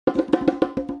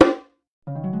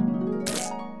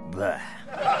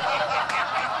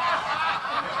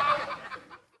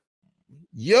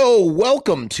Yo,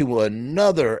 welcome to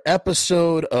another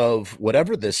episode of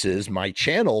whatever this is, my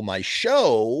channel, my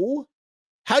show.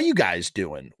 How you guys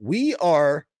doing? We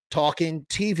are talking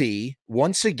TV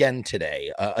once again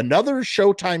today. Another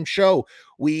Showtime show.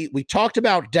 We talked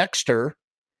about Dexter,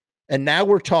 and now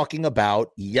we're talking about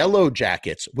Yellow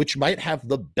Jackets, which might have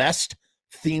the best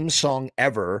theme song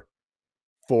ever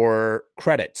for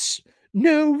credits.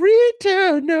 No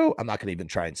return, no. I'm not going to even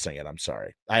try and sing it. I'm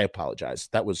sorry. I apologize.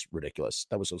 That was ridiculous.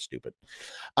 That was so stupid.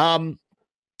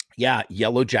 Yeah,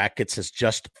 Yellow Jackets has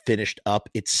just finished up.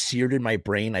 It's seared in my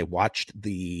brain. I watched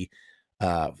the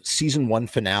season 1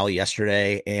 finale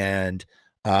yesterday, and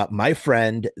my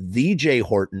friend, the Jay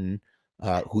Horton,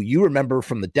 who you remember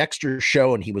from the Dexter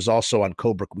show, and he was also on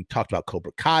Cobra. We talked about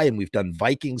Cobra Kai, and we've done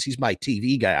Vikings. He's my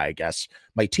TV guy, I guess,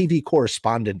 my TV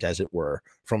correspondent, as it were,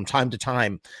 from time to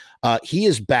time. He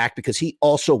is back because he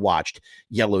also watched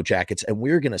Yellow Jackets, and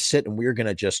we're going to sit and we're going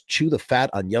to just chew the fat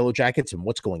on Yellow Jackets and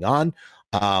what's going on.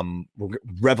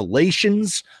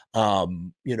 Revelations, where's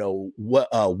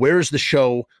the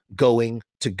show going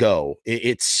to go?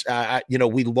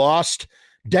 We lost.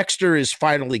 Dexter is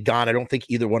finally gone. I don't think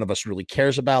either one of us really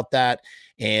cares about that.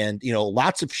 And,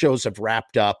 lots of shows have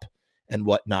wrapped up and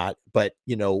whatnot, but,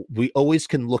 we always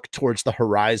can look towards the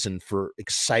horizon for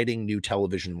exciting new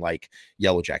television like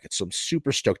Yellow Jackets. So I'm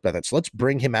super stoked about that. So let's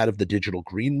bring him out of the digital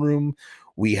green room.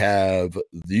 We have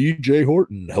the Jay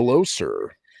Horton. Hello,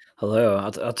 sir. Hello.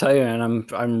 I'll tell you,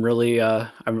 and I'm really,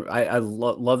 I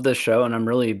love this show, and I'm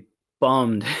really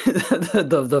bummed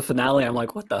the finale. I'm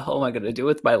like, what the hell am I going to do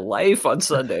with my life on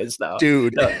Sundays now,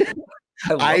 dude?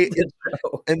 I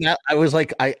was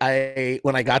like, I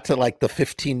when I got to like the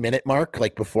 15-minute mark,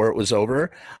 like before it was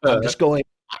over, I'm just going,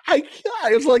 I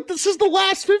was like, this is the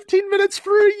last 15 minutes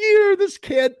for a year. This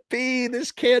can't be.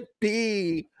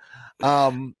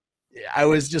 I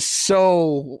was just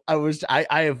I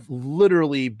have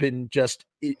literally been just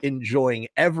enjoying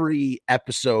every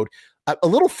episode. A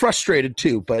little frustrated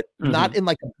too, but not in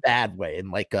like a bad way, in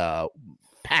like a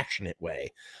passionate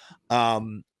way.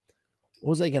 What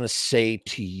was I going to say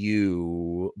to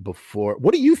you before?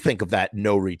 What do you think of that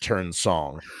No Return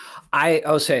song? I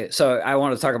want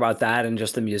to talk about that and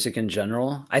just the music in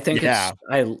general. I think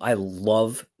I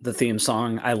love the theme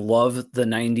song. I love the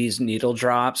 90s needle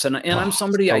drops. And I'm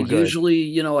somebody, so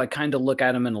usually, I kind of look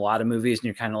at them in a lot of movies, and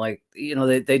you're kind of like,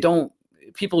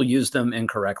 people use them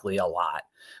incorrectly a lot.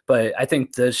 But I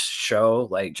think this show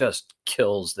just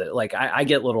kills that. I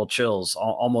get little chills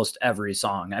almost every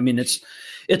song. I mean, this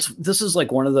is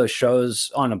like one of those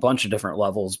shows on a bunch of different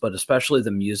levels, but especially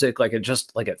the music.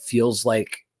 It feels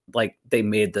like they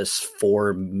made this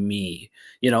for me,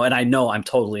 and I know I'm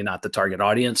totally not the target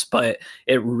audience, but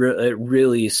it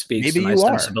really speaks to my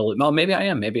sensibility. Well, maybe I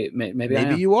am. Maybe I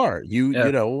am. You are.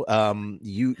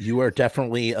 You are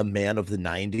definitely a man of the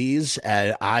 90s.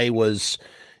 And I was.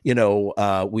 We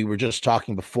were just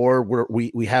talking before,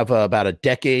 we have about a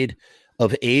decade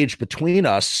of age between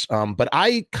us. But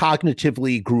I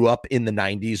cognitively grew up in the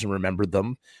 90s and remembered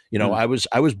them. I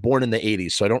was born in the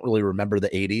 80s, so I don't really remember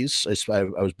the 80s.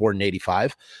 I was born in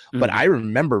 85, but I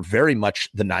remember very much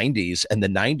the 90s, and the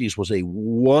 90s was a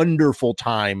wonderful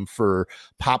time for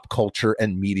pop culture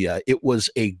and media. It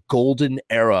was a golden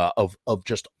era of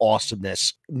just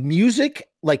awesomeness. Music,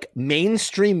 like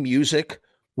mainstream music,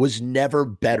 was never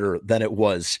better than it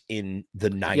was in the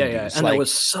 90s. Yeah. And there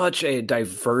was such a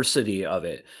diversity of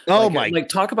it. Oh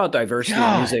talk about diversity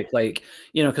in music,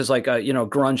 because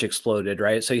grunge exploded,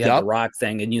 right? So you had the rock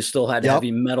thing, and you still had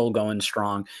heavy metal going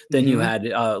strong. Then you had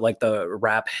the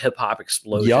rap hip hop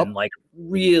explosion,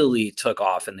 really took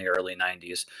off in the early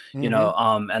 90s,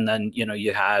 and then,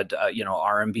 you had,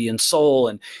 R&B and soul,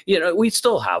 and, we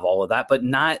still have all of that, but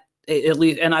not at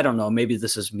least, and I don't know, maybe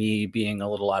this is me being a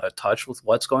little out of touch with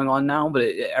what's going on now, but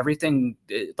everything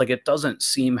it doesn't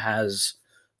seem as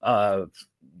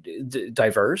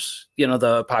diverse,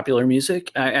 the popular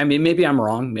music. I mean, maybe I'm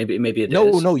wrong. Maybe it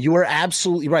is. No, you are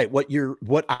absolutely right.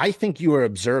 What I think you are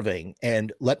observing,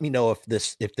 and let me know if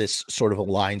this sort of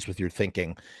aligns with your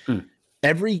thinking.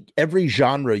 Every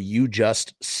genre you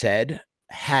just said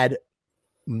had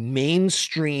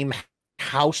mainstream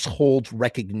household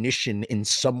recognition in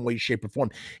some way, shape, or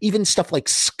form. Even stuff like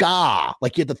ska,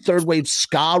 like you had the third wave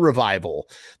ska revival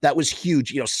that was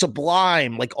huge.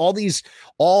 Sublime, like all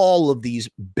of these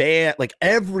band, like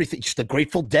everything. Just the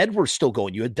Grateful Dead were still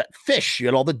going. You had Fish. You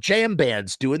had all the jam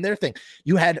bands doing their thing.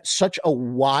 You had such a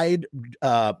wide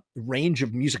range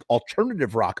of music,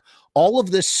 alternative rock, all of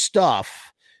this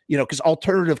stuff. because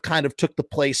alternative kind of took the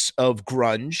place of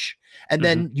grunge. And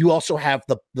then you also have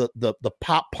the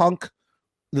pop punk.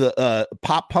 The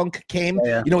pop punk came.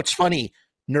 Yeah. It's funny.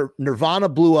 Nirvana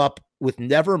blew up with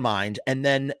Nevermind, and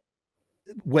then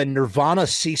when Nirvana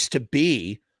ceased to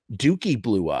be, Dookie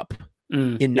blew up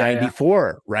in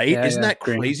 94, right? Isn't that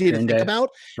crazy to think about?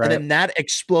 Right. And then that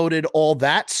exploded all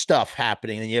that stuff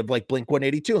happening. And you have like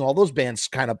Blink-182 and all those bands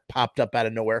kind of popped up out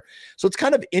of nowhere. So it's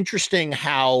kind of interesting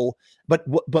how, but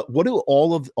what do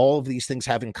all of these things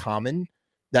have in common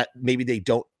that maybe they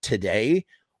don't today?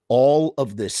 All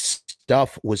of this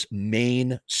stuff was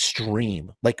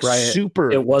mainstream, like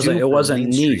super. It wasn't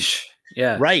niche.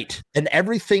 Yeah. Right. And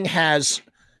everything has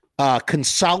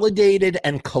consolidated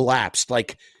and collapsed.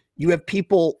 Like you have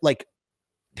people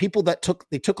that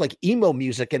took like emo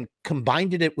music and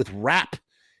combined it with rap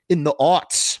in the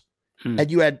aughts.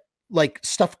 And you had like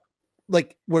stuff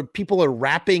like where people are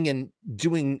rapping and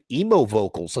doing emo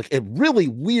vocals, like a really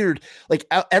weird, like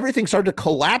everything started to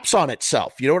collapse on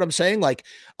itself. You know what I'm saying? Like,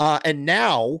 and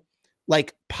now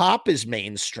like pop is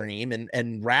mainstream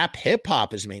and rap hip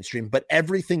hop is mainstream, but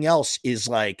everything else is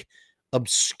like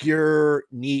obscure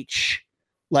niche,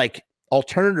 like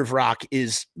alternative rock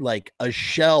is like a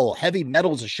shell, heavy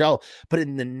metal is a shell. But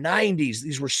in the 90s,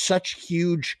 these were such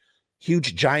huge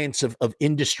giants of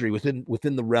industry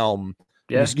within the realm.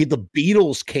 Yeah. The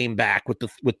Beatles came back with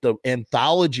the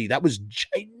anthology that was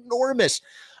ginormous.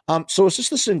 So it's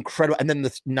just this incredible, and then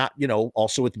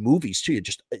also with movies too.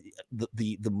 Just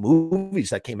the movies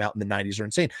that came out in the 90s are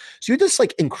insane. So you had this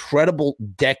like incredible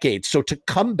decade. So to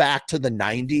come back to the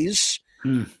 90s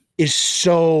is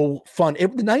so fun. The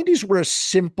 90s were a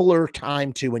simpler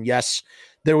time too, and yes,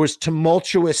 there was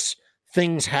tumultuous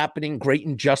things happening, great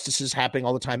injustices happening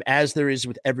all the time, as there is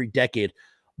with every decade.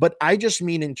 But I just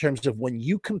mean in terms of when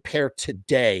you compare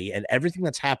today and everything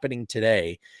that's happening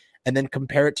today, and then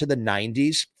compare it to the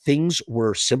 90s, things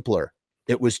were simpler.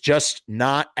 It was just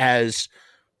not as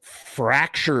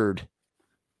fractured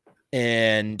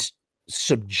and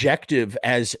subjective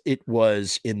as it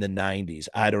was in the 90s.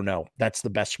 I don't know. That's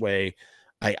the best way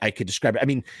I could describe it. I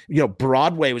mean,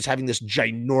 Broadway was having this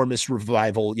ginormous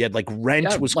revival. You had like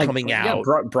Rent was coming out.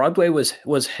 Broadway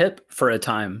was hip for a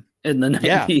time in the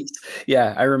 90s.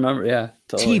 Yeah, I remember. Yeah,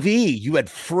 totally. TV, you had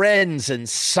Friends and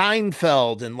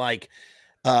Seinfeld and like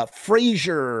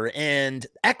Frasier and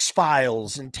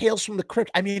X-Files and Tales from the Crypt.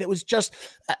 I mean, it was just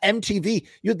MTV.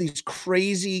 You had these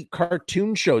crazy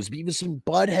cartoon shows, Beavis and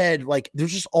Butthead. Like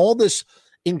there's just all this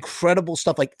incredible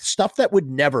stuff, like stuff that would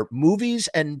never, movies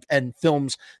and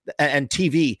films and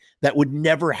TV that would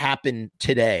never happen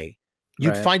today.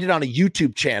 You'd find it on a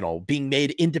YouTube channel being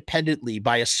made independently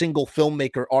by a single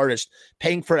filmmaker artist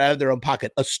paying for it out of their own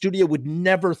pocket. A studio would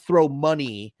never throw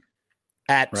money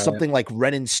at something like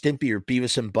Ren and Stimpy or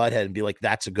Beavis and Butthead and be like,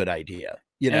 that's a good idea.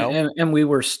 And we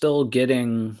were still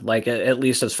getting, like, at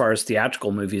least as far as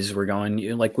theatrical movies were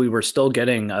going, like we were still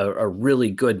getting a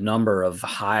really good number of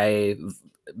high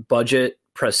budget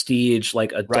prestige,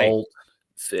 like adult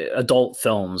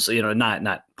films,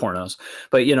 not pornos,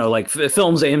 but like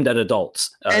films aimed at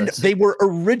adults. And they were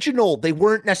original. They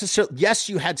weren't necessarily, yes,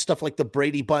 you had stuff like the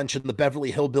Brady Bunch and the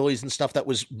Beverly Hillbillies and stuff that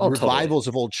was revivals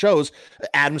of old shows,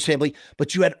 Addams Family,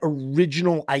 but you had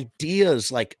original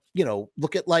ideas, like,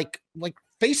 look at like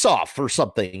Face Off or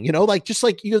something, like just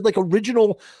like you had like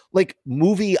original like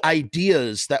movie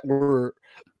ideas that were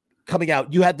coming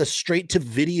out. You had the straight to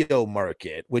video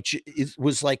market, which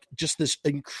was like just this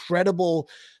incredible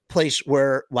place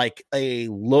where like a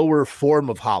lower form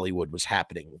of Hollywood was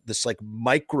happening. This like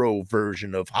micro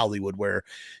version of Hollywood where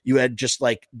you had just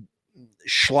like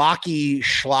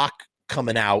schlock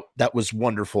coming out that was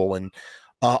wonderful, and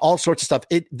all sorts of stuff.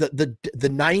 The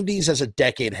 90s as a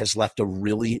decade has left a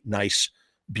really nice,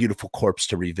 beautiful corpse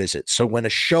to revisit. So when a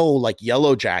show like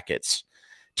Yellow Jackets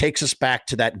takes us back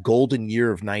to that golden year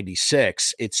of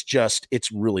 96,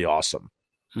 it's really awesome.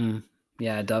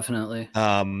 Yeah, definitely.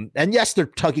 And yes, they're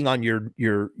tugging on your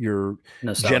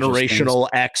generational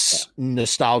X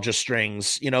nostalgia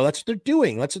strings. That's what they're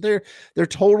doing. They're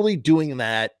totally doing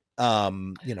that.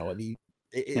 But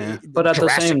at Jurassic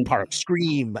the same Park,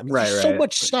 Scream, I mean, so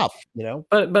much stuff,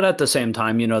 But at the same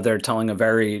time, they're telling a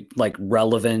very like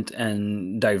relevant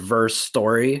and diverse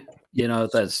story. I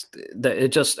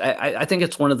think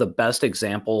it's one of the best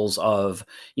examples of,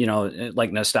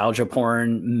 like nostalgia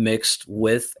porn mixed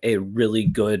with a really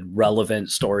good,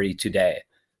 relevant story today,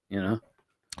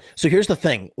 So here's the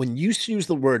thing. When you use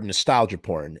the word nostalgia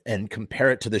porn and compare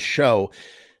it to the show,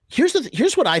 here's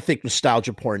what I think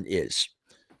nostalgia porn is.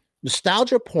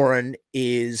 Nostalgia porn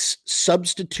is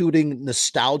substituting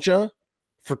nostalgia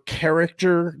for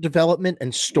character development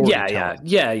and storytelling.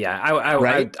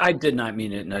 Yeah. I did not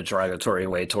mean it in a derogatory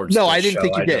way towards. No, I didn't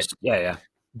think you did. Yeah.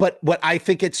 But what I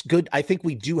think it's good. I think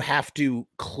we do have to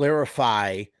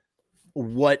clarify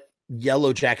what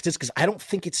Yellow Jackets is, because I don't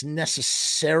think it's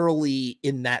necessarily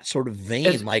in that sort of vein.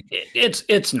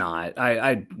 It's not.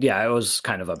 It was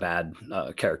kind of a bad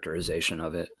characterization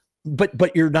of it.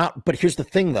 But you're not. But here's the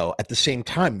thing, though. At the same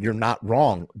time, you're not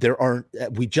wrong. There aren't.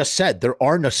 We just said there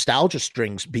are nostalgia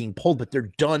strings being pulled, but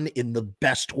they're done in the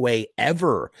best way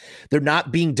ever. They're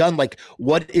not being done like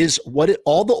all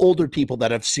the older people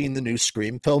that have seen the new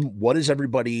Scream film. What is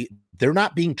everybody? They're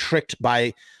not being tricked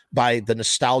by the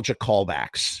nostalgia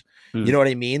callbacks. You know what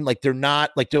I mean? Like they're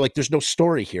like, there's no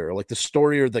story here. Like the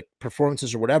story or the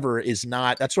performances or whatever is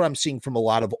not, that's what I'm seeing from a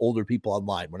lot of older people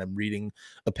online when I'm reading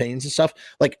opinions and stuff.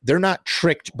 Like they're not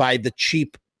tricked by the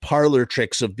cheap parlor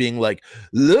tricks of being like,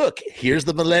 look, here's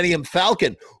the Millennium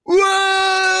Falcon.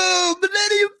 Whoa,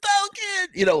 Millennium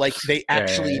Falcon. Like they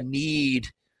actually need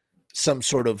some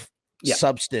sort of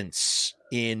substance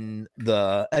in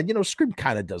the, and Scream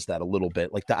kind of does that a little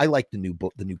bit. Like I like the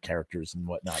new characters and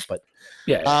whatnot, but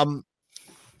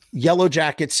Yellow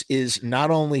Jackets is not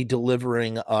only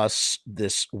delivering us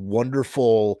this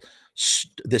wonderful,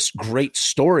 this great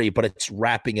story, but it's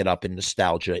wrapping it up in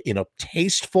nostalgia in a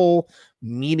tasteful,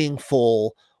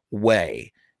 meaningful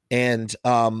way. And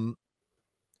so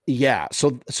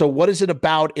what is it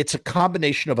about? It's a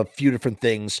combination of a few different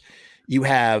things.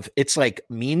 It's like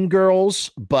Mean Girls,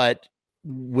 but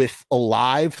with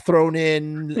Alive thrown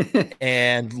in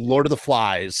and Lord of the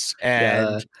Flies.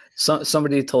 And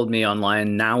somebody told me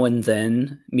online, Now and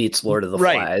Then meets Lord of the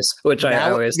Flies, which I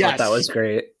always thought that was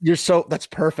great. That's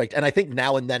perfect. And I think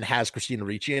Now and Then has Christina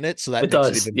Ricci in it. So that it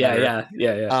does. It yeah.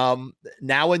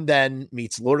 Now and Then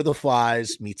meets Lord of the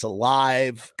Flies, meets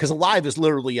Alive. Because Alive is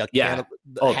literally a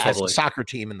soccer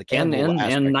team in the cannibal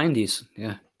and 90s.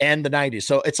 Yeah. And the 90s.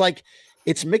 So it's like,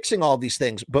 it's mixing all these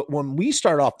things. But when we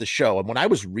start off the show, and when I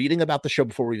was reading about the show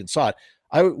before we even saw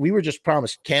it, we were just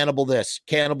promised cannibal this,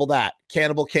 cannibal that,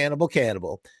 cannibal this.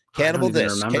 I don't even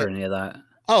remember any of that.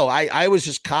 Oh, I was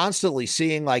just constantly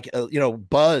seeing like,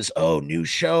 buzz. Oh, new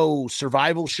show,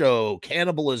 survival show,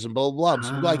 cannibalism, blah, blah, blah.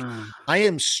 So like, I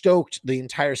am stoked the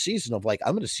entire season of like,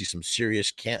 I'm going to see some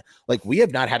serious we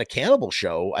have not had a cannibal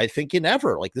show, I think, in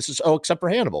ever. Like this is, except for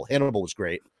Hannibal. Hannibal was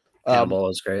great. Hannibal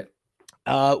was great.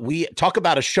 We talk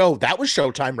about a show that was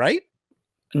Showtime, right?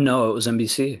 No, it was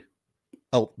NBC.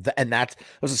 Oh, and that's, I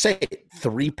was gonna say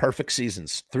 3 perfect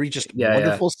seasons, 3 just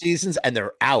wonderful seasons, and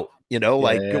they're out,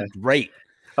 great.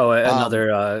 Oh,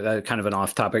 another kind of an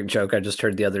off-topic joke I just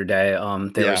heard the other day.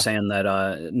 They were saying that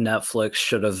Netflix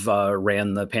should have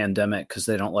ran the pandemic because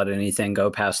they don't let anything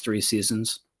go past 3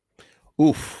 seasons.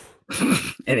 Oof.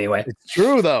 Anyway, it's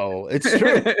true though. It's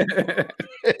true.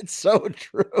 It's so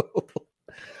true.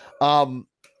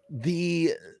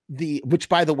 Which,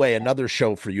 by the way, another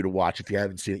show for you to watch if you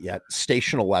haven't seen it yet,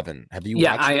 Station 11. Have you?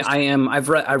 Yeah, I am. I've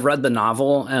read the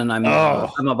novel, and I'm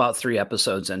about 3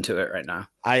 episodes into it right now.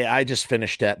 I just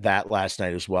finished that last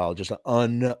night as well. Just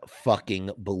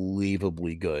unfucking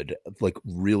believably good. Like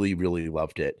really, really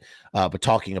loved it. But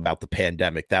talking about the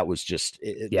pandemic, that was just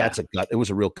that's a gut. It was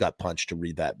a real gut punch to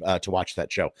read that, to watch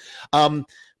that show.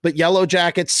 But Yellow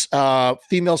Jackets,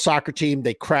 female soccer team,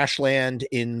 they crash land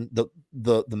in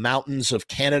the mountains of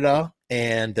Canada,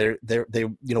 and they're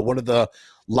one of the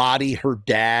Lottie, her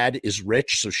dad is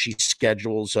rich, so she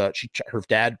schedules her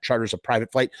dad charters a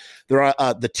private flight.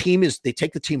 They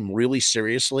take the team really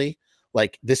seriously.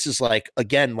 Like this is like,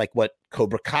 again, like what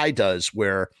Cobra Kai does,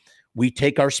 where we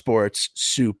take our sports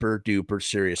super duper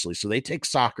seriously. So they take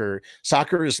soccer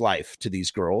is life to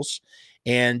these girls.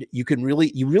 And you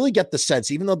really get the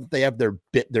sense, even though they have their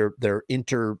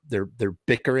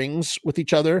bickerings with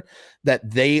each other, that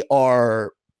they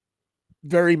are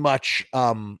very much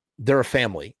they're a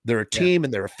family. They're a team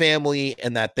and they're a family,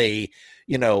 and that they're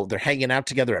hanging out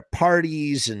together at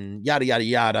parties and yada yada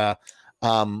yada.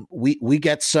 We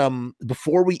get some,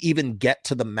 before we even get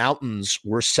to the mountains,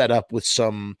 we're set up with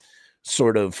some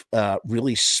sort of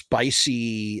really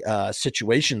spicy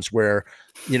situations where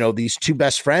these 2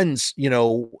 best friends,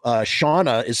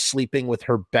 Shauna is sleeping with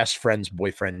her best friend's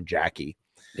boyfriend Jackie.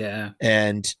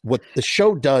 And what the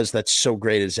show does that's so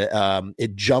great is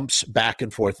it jumps back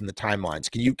and forth in the timelines.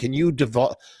 Can you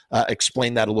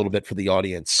explain that a little bit for the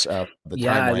audience? I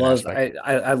love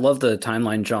the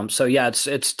timeline jump. So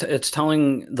it's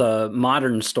telling the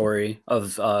modern story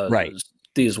of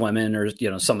these women, or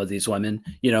some of these women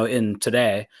in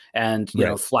today, and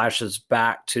flashes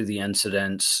back to the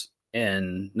incidents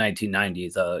in 1990,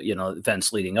 the, you know,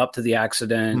 events leading up to the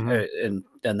accident,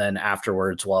 and then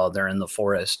afterwards while they're in the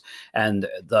forest, and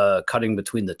the cutting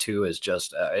between the two is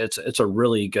just it's a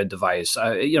really good device.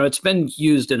 You know, it's been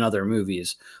used in other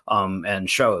movies and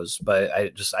shows, but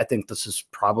I think this is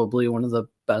probably one of the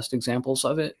best examples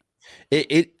of it.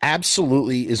 It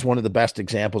absolutely is one of the best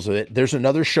examples of it. There's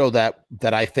another show that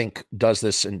I think does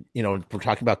this, and you know, we're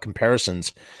talking about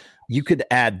comparisons. You could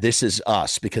add This Is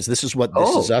Us, because this is what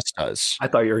This Is Us does. I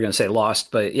thought you were going to say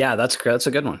Lost, but yeah, that's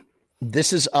a good one.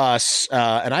 This Is Us,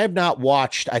 and I have not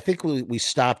watched. I think we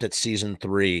stopped at season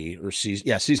 3 or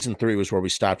season 3 was where we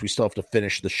stopped. We still have to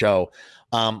finish the show,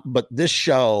 but this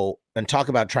show, and talk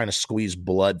about trying to squeeze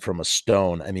blood from a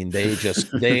stone. I mean, they just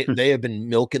they have been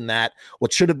milking that.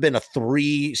 What should have been a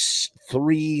three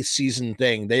season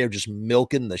thing, they are just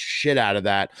milking the shit out of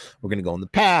that. We're going to go in the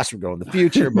past, we're going in the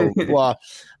future, blah blah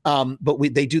blah.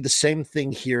 But they do the same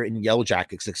thing here in Yellow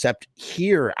Jackets, except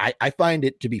here I find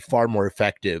it to be far more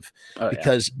effective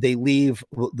because they leave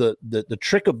the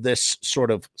trick of this sort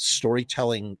of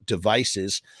storytelling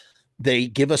devices. They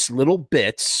give us little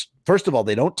bits. First of all,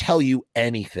 they don't tell you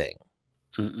anything.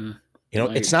 You know,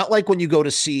 it's not like when you go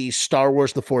to see Star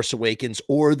Wars: The Force Awakens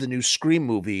or the new Scream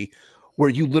movie, where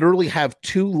you literally have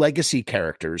 2 legacy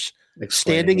characters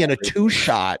standing in a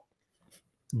 2-shot,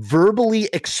 verbally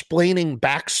explaining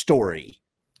backstory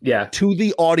to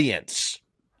the audience.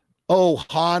 Oh,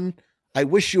 Han, I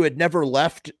wish you had never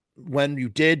left when you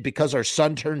did, because our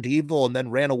son turned evil and then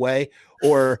ran away.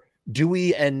 Or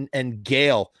Dewey and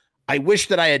Gale, I wish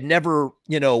that I had never,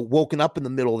 you know, woken up in the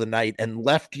middle of the night and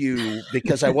left you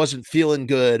because I wasn't feeling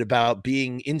good about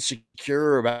being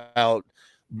insecure about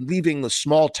leaving the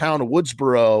small town of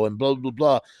Woodsboro and blah, blah,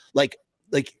 blah.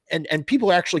 And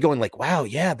people are actually going like, wow,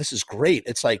 yeah, this is great.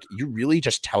 It's like, you really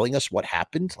just telling us what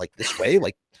happened like this way?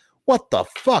 Like, what the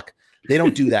fuck? They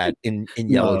don't do that in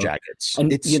Yellow Jackets.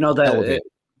 And it's, you know,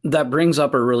 that brings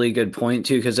up a really good point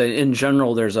too, because in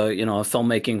general, there's a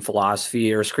filmmaking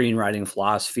philosophy or screenwriting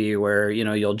philosophy where, you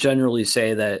know, you'll generally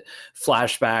say that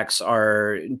flashbacks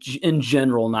are in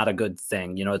general not a good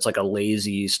thing. You know, it's like a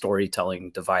lazy storytelling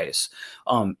device.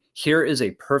 Here is a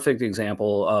perfect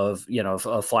example of, you know,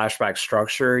 a flashback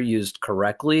structure used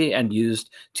correctly and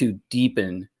used to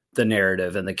deepen the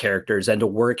narrative and the characters and to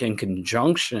work in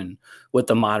conjunction with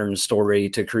the modern story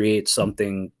to create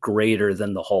something greater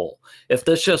than the whole. If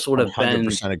this just would have been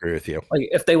 100% agree with you. Like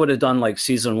if they would have done like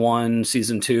season 1,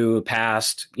 season 2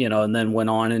 past, you know, and then went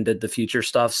on and did the future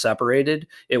stuff separated,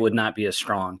 it would not be as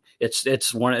strong. It's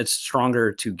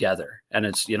stronger together, and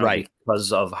it's, you know,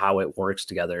 because of how it works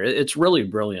together. It's really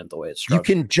brilliant the way it's structured.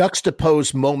 You can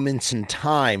juxtapose moments in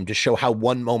time to show how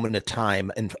one moment at a time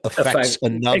and affects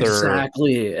another.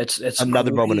 Exactly. It's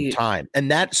another moment of time. And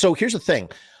that, so here's the thing.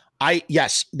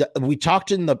 We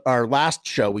talked in our last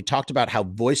show, we talked about how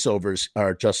voiceovers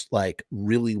are just like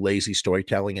really lazy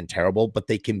storytelling and terrible, but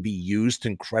they can be used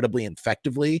incredibly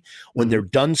effectively when they're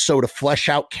done so to flesh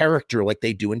out character like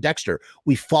they do in Dexter.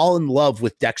 We fall in love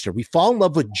with Dexter. We fall in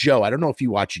love with Joe. I don't know if you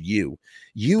watch You.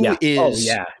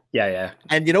 Yeah.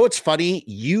 And you know what's funny?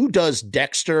 You does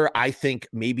Dexter, I think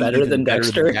maybe better than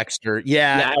Dexter.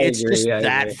 Yeah, it's just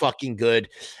that fucking good.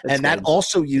 And that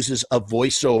also uses a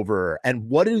voiceover. And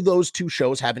what do those two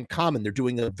shows have in common? They're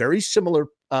doing a very similar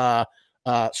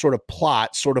sort of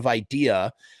plot, sort of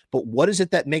idea. But what is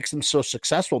it that makes them so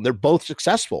successful? They're both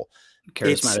successful.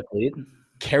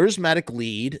 Charismatic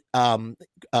lead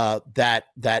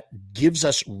that gives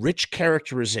us rich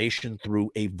characterization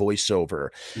through a voiceover.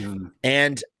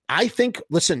 And I think,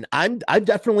 listen, I've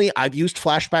used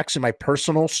flashbacks in my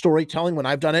personal storytelling when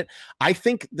I've done it. I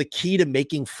think the key to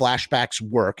making flashbacks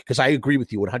work, because I agree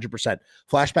with you 100%,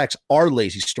 flashbacks are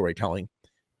lazy storytelling.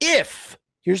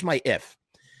 Here's my if,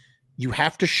 you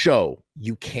have to show,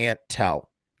 you can't tell.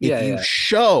 If you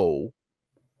show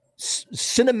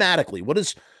cinematically, what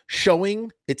is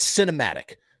showing? It's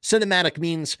cinematic. Cinematic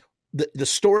means the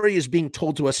story is being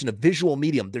told to us in a visual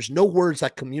medium. There's no words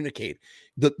that communicate.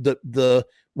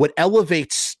 What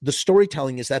elevates the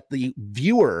storytelling is that the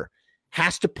viewer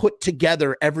has to put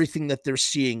together everything that they're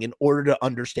seeing in order to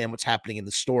understand what's happening in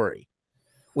the story.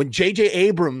 When J.J.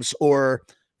 Abrams or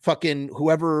fucking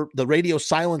whoever, the radio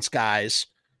silence guys,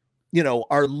 you know,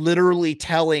 are literally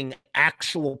telling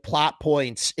actual plot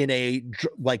points in a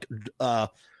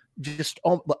just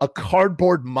a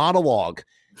cardboard monologue,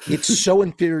 it's so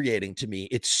infuriating to me.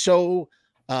 It's so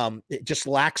it just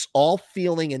lacks all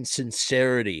feeling and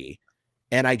sincerity,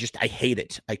 and I hate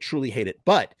it. I truly hate it.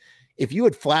 But if you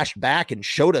had flashed back and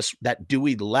showed us that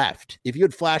Dewey left, if you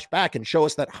had flashed back and show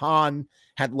us that Han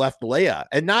had left Leia,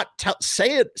 and not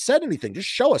said anything, just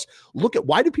show us. Look at,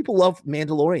 why do people love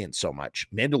Mandalorian so much?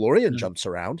 Mandalorian jumps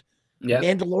around. Yeah.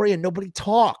 Mandalorian, nobody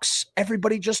talks.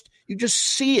 Everybody you just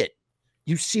see it.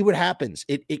 You see what happens.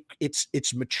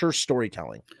 It's mature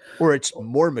storytelling, or it's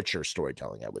more mature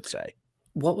storytelling, I would say.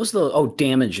 What was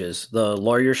Damages, the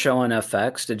lawyer show on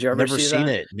FX? Did you ever see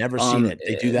that? Never seen it.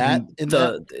 They do that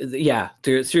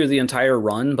through the entire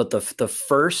run, but the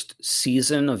first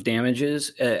season of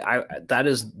Damages, that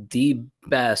is the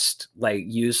best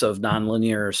use of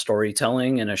nonlinear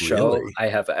storytelling in a show. Really?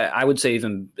 I would say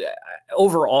even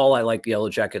overall, I like Yellow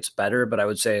Jackets better, but I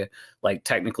would say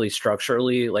technically,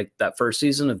 structurally, that first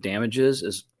season of Damages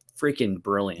is freaking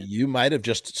brilliant. You might have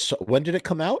when did it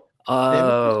come out? It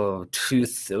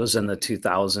was in the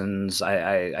 2000s.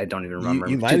 I don't even remember.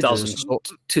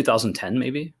 2010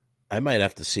 maybe. I might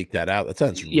have to seek that out. That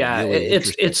sounds really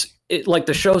it's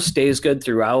the show stays good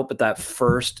throughout, but that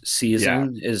first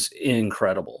season is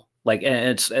incredible.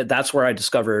 And that's where I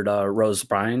discovered Rose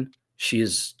Byrne.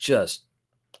 She's just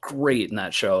great in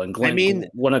that show, and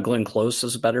one of Glenn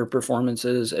Close's better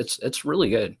performances. It's really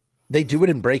good. They do it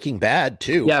in Breaking Bad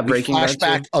too. Yeah, Breaking Bad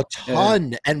back a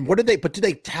ton. Yeah. And what do they? But do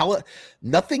they tell it?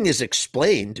 Nothing is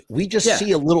explained. We just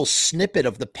see a little snippet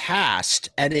of the past,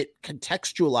 and it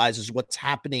contextualizes what's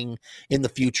happening in the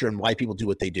future and why people do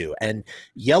what they do. And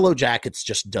Yellow Jackets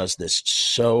just does this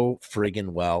so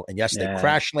friggin' well. And yes, they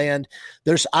crash land.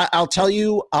 I'll tell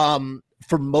you.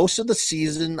 For most of the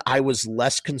season, I was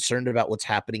less concerned about what's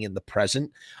happening in the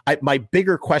present. My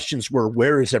bigger questions were,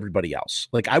 where is everybody else?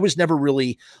 I was never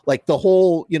really the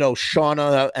whole,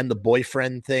 Shauna and the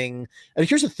boyfriend thing. And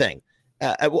here's the thing.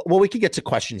 Well, we could get to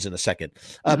questions in a second,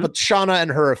 but Shauna and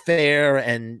her affair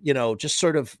and, just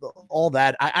sort of all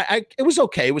that, it was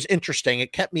okay. It was interesting.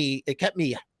 It kept me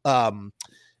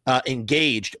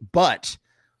engaged, but,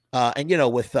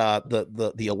 with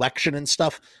the election and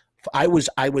stuff, I was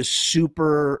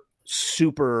super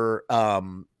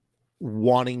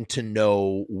wanting to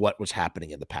know what was happening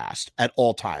in the past at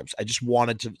all times. I just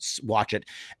wanted to watch it.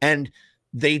 And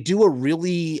they do a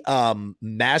really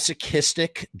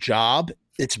masochistic job.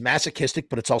 It's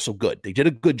masochistic, but it's also good. They did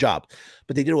a good job,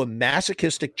 but they did a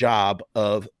masochistic job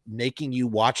of making you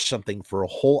watch something for a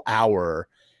whole hour.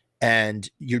 And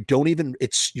you're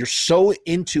so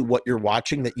into what you're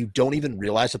watching that you don't even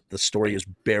realize that the story is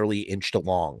barely inched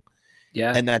along.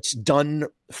 Yeah. And that's done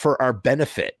for our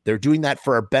benefit. They're doing that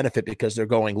for our benefit because they're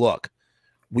going, look,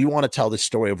 we want to tell this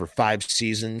story over 5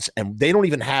 seasons. And they don't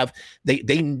even have, they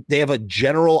have a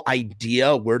general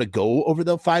idea where to go over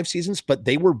the 5 seasons, but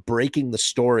they were breaking the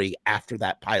story after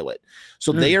that pilot.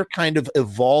 So they are kind of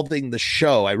evolving the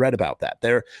show. I read about that.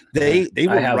 They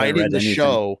were writing the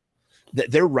show.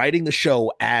 They're writing the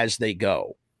show as they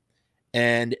go.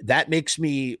 And that makes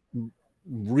me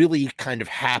really kind of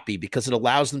happy because it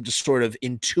allows them to sort of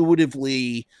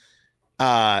intuitively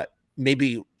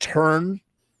maybe turn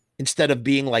instead of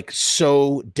being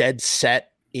so dead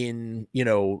set in,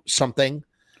 something.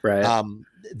 Right.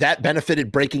 That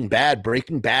benefited Breaking Bad.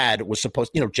 Breaking Bad was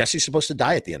Jesse's supposed to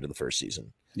die at the end of the first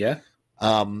season. Yeah.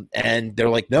 And they're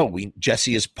like, no,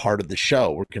 Jesse is part of the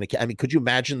show. We're going to, could you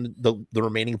imagine the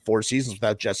remaining 4 seasons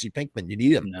without Jesse Pinkman? You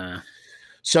need him. Nah.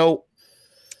 So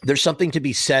there's something to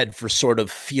be said for sort of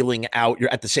feeling out.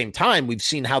 At the same time, we've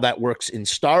seen how that works in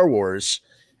Star Wars,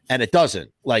 and it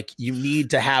doesn't. You need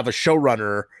to have a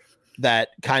showrunner that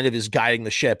kind of is guiding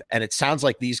the ship. And it sounds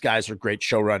like these guys are great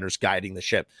showrunners guiding the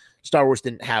ship. Star Wars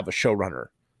didn't have a showrunner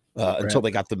until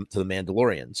they got to the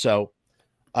Mandalorian. So,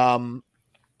 and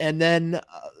then,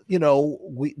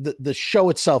 the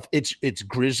show itself, it's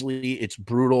grisly, it's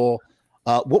brutal.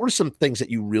 What were some things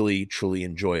that you really, truly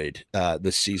enjoyed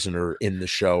this season or in the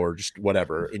show or just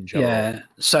whatever in general? Yeah.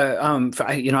 So,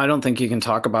 I don't think you can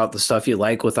talk about the stuff you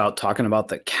like without talking about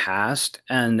the cast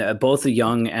and both the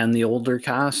young and the older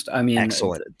cast. I mean,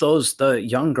 excellent. The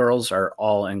young girls are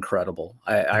all incredible.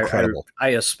 Incredible. I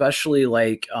especially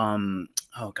like,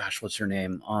 oh gosh, what's her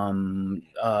name?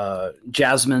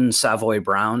 Jasmine Savoy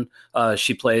Brown.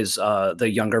 She plays the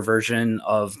younger version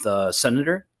of the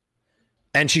senator.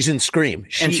 And she's in Scream.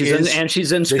 She's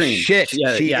in Scream. Shit.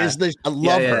 She is I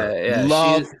love her. Yeah.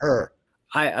 Love her.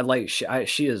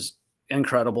 She is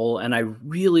incredible. And I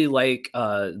really like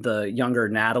the younger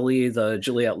Natalie, the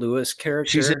Juliette Lewis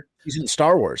character. She's in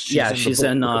Star Wars. She's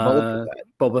in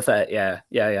Boba Fett. Yeah.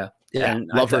 And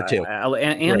love her too.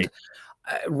 And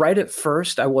right at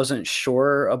first, I wasn't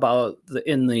sure about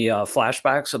in the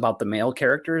flashbacks about the male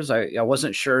characters. I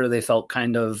wasn't sure, they felt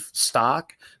kind of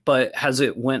stock, but as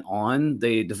it went on,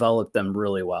 they developed them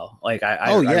really well. Like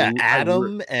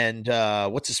Adam and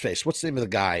what's his face? What's the name of the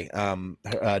guy?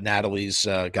 Natalie's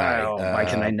guy. Oh, why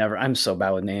can I never? I'm so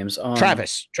bad with names.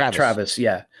 Travis.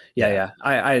 Yeah.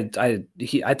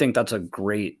 I think that's a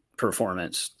great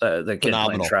performance. The kid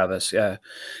playing Travis. Yeah,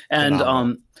 and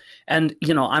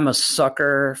I'm a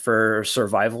sucker for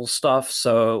survival stuff.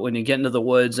 So when you get into the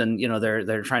woods and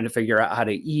they're trying to figure out how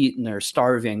to eat and they're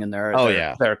starving and they're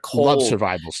cold. Love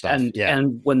survival stuff.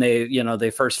 And when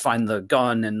they first find the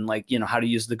gun and how to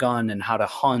use the gun and how to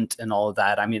hunt and all of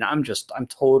that. I mean, I'm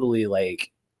totally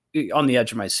like on the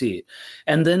edge of my seat.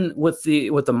 And then with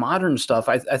the modern stuff,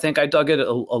 I think I dug it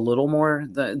a little more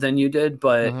than you did,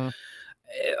 but. Mm-hmm.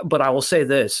 But I will say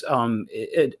this: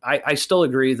 I still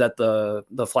agree that the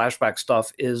flashback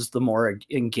stuff is the more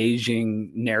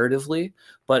engaging narratively.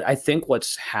 But I think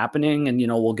what's happening, and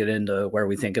we'll get into where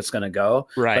we think it's going to go.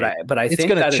 Right. But I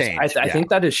think that is, I think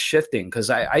that is shifting, because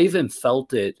I even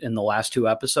felt it in the last 2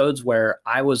 episodes where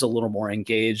I was a little more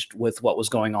engaged with what was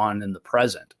going on in the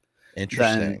present.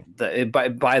 Interesting.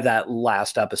 By that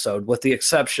last episode, with the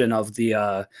exception of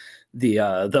the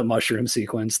mushroom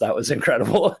sequence. That was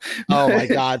incredible. Oh my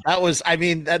God. That was, I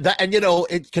mean,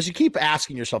 because you keep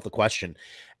asking yourself the question,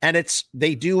 and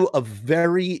they do a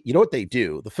very, what they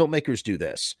do, the filmmakers do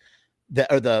this,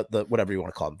 the whatever you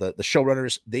want to call them, the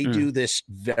showrunners, they do this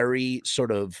very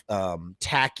sort of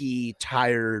tacky,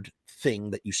 tired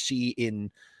thing that you see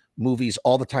in movies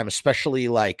all the time, especially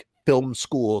like film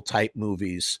school type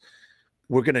movies.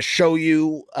 We're going to show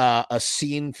you a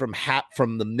scene from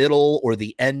the middle or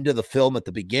the end of the film at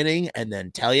the beginning, and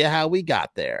then tell you how we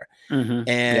got there. Mm-hmm.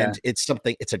 And it's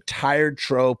a tired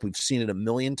trope. We've seen it a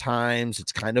million times.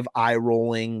 It's kind of eye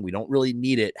rolling. We don't really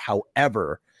need it.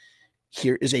 However,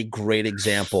 here is a great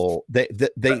example. They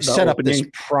set up this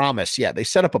promise. Yeah, they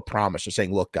set up a promise of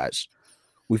saying, look, guys,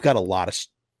 we've got a lot of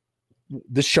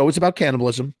this show is about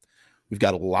cannibalism. We've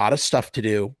got a lot of stuff to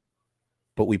do.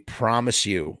 But we promise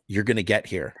you're going to get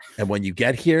here. And when you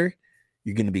get here,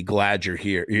 you're going to be glad you're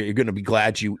here. You're going to be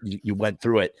glad you went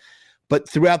through it. But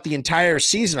throughout the entire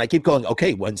season, I keep going,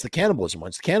 okay, when's the cannibalism?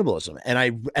 When's the cannibalism? And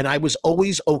I was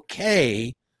always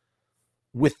okay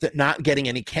with not getting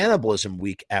any cannibalism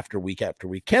week after week after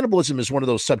week. Cannibalism is one of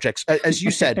those subjects, as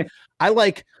you said, I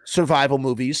like survival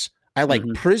movies. I like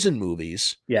prison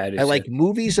movies. Yeah, I like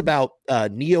movies about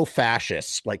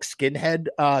neo-fascists, like skinhead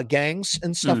gangs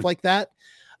and stuff like that.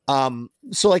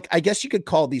 So like, I guess you could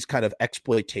call these kind of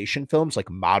exploitation films, like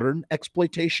modern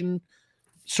exploitation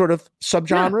sort of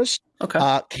subgenres. Yeah.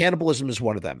 Okay. Cannibalism is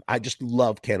one of them. I just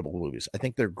love cannibal movies. I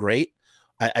think they're great.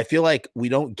 I feel like we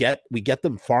get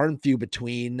them far and few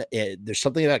between. There's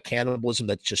something about cannibalism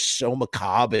that's just so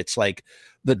macabre. It's like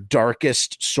the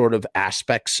darkest sort of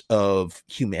aspects of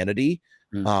humanity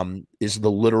is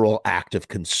the literal act of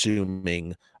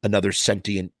consuming another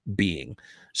sentient being.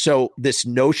 So this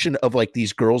notion of like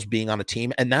these girls being on a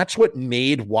team, and that's what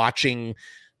made watching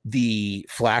the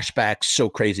flashbacks so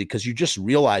crazy, because you're just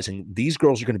realizing these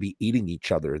girls are going to be eating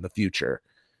each other in the future.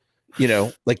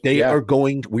 Like we're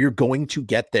going to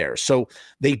get there. So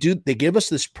they give us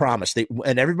this promise.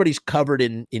 And everybody's covered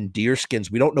in deer skins.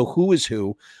 We don't know who is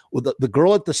who. Well, the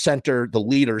girl at the center, the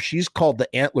leader, she's called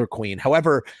the Antler Queen.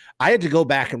 However, I had to go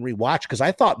back and rewatch because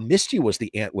I thought Misty was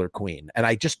the Antler Queen, and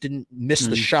I just didn't miss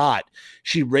the shot.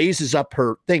 She raises up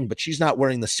her thing, but she's not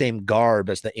wearing the same garb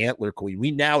as the Antler Queen.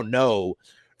 We now know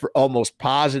for almost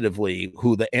positively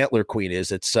who the Antler Queen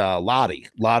is. It's Lottie.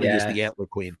 Lottie is the Antler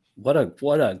Queen. What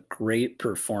a great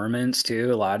performance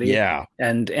too, Lottie. Yeah,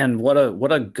 and what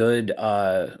a good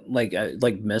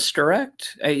like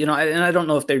misdirect. And I don't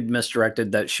know if they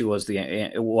misdirected that she was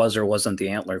was or wasn't the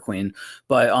Antler Queen,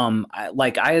 but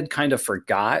I had kind of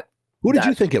forgot. Who did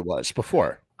you think it was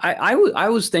before? I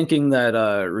was thinking that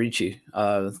Ricci,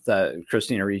 that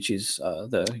Christina Ricci's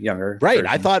the younger right. version.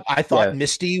 I thought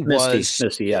Misty was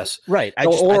Misty, yes, right.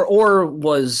 Or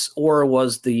was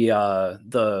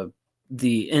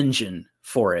the engine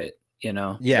for it,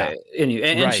 Yeah,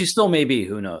 and she still may be,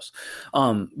 who knows,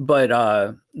 but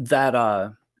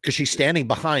that because she's standing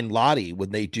behind Lottie when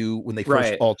they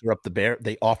first altar up the bear.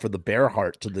 They offer the bear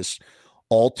heart to this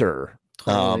altar.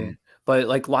 Totally. But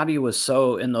like Lottie was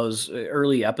so in those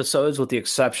early episodes, with the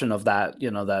exception of that,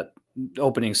 that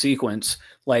opening sequence,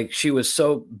 like she was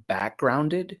so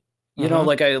backgrounded,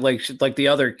 like the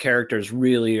other characters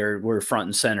really were front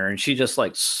and center, and she just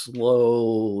like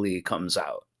slowly comes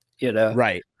out, you know?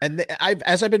 Right. And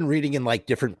as I've been reading in like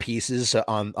different pieces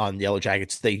on Yellow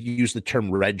Jackets, they use the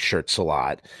term red shirts a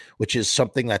lot, which is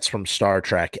something that's from Star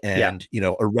Trek. And,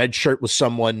 a red shirt was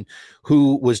someone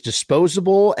who was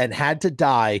disposable and had to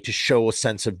die to show a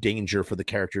sense of danger for the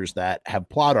characters that have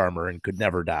plot armor and could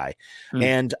never die.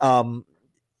 And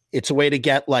it's a way to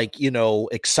get like,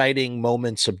 exciting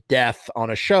moments of death on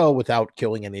a show without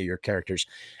killing any of your characters.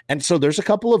 And so there's a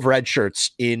couple of red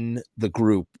shirts in the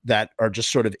group that are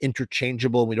just sort of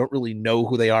interchangeable. We don't really know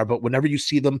who they are, but whenever you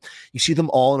see them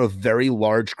all in a very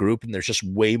large group, and there's just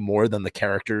way more than the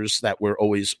characters that we're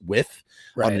always with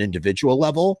on an individual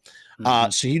level.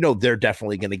 So, they're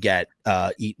definitely going to get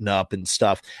eaten up and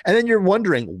stuff. And then you're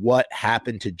wondering what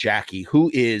happened to Jackie, who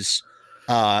is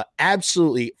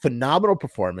absolutely phenomenal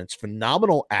performance,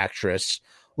 phenomenal actress.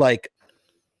 Like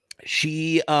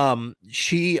the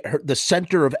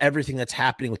center of everything that's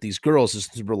happening with these girls is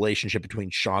the relationship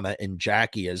between Shauna and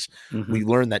Jackie, as we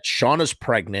learn that Shauna's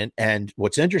pregnant. And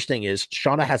what's interesting is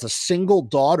Shauna has a single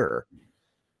daughter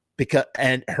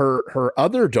and her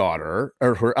other daughter,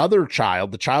 or her other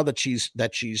child, the child that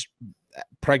she's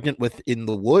pregnant with in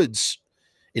the woods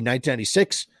in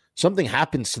 1996, something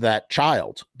happens to that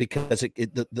child because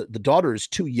the daughter is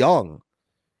too young.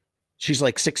 She's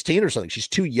like 16 or something. She's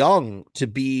too young to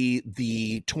be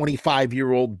the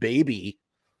 25-year-old baby.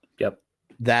 Yep.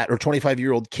 Or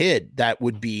 25-year-old kid that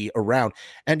would be around.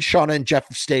 And Shauna and Jeff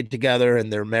have stayed together,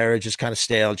 and their marriage is kind of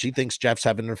stale. And she thinks Jeff's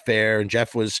having an affair. And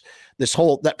Jeff was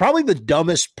probably the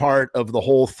dumbest part of the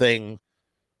whole thing,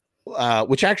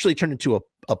 which actually turned into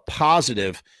a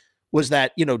positive, was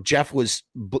that, Jeff was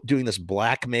doing this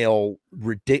blackmail,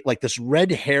 like this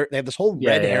red hair. They have this whole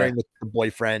red herring with the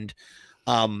boyfriend.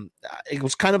 It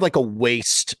was kind of like a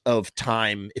waste of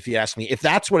time, if you ask me, if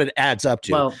that's what it adds up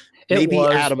to. Well, maybe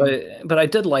Adam, but I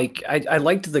did I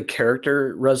liked the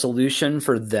character resolution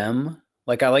for them.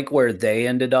 Like I like where they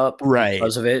ended up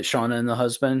because of it, Shauna and the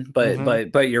husband.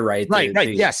 But you're right.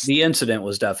 Yes. The incident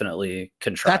was definitely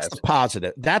contrived. That's the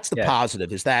positive. That's the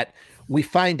positive, is that we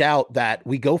find out that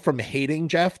we go from hating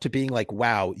Jeff to being like,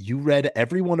 wow, you read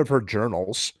every one of her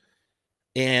journals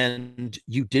and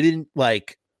you didn't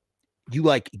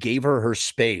you gave her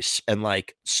space and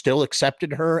still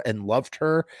accepted her and loved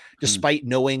her despite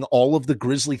knowing all of the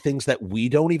grisly things that we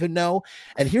don't even know.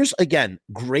 And here's, again,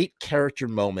 great character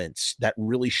moments that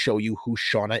really show you who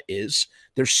Shauna is.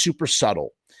 They're super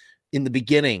subtle. In the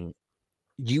beginning,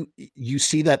 you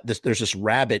see that there's this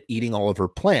rabbit eating all of her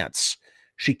plants.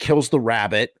 She kills the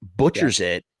rabbit, butchers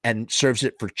it, and serves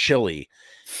it for chili.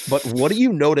 But what do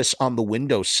you notice on the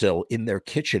windowsill in their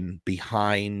kitchen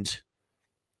behind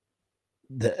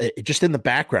just in the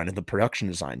background in the production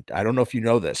design? I don't know if you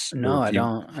know this. No, I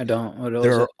don't.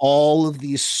 There are all of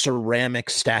these ceramic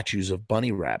statues of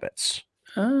bunny rabbits,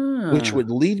 which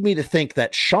would lead me to think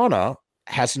that Shauna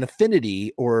has an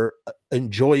affinity or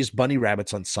enjoys bunny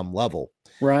rabbits on some level.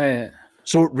 Right.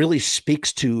 So it really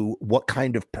speaks to what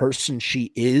kind of person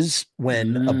she is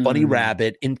when a bunny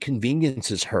rabbit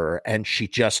inconveniences her and she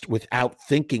just, without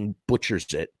thinking,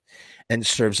 butchers it and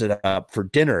serves it up for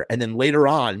dinner. And then later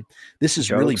on, this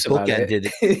is really bookended.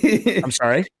 I'm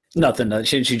sorry? Nothing.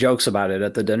 She jokes about it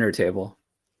at the dinner table.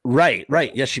 Right.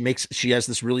 Yeah, she has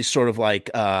this really sort of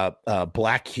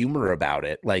black humor about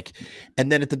it.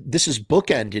 And then this is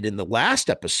bookended in the last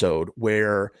episode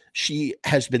where she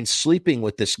has been sleeping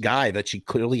with this guy that she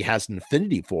clearly has an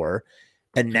affinity for,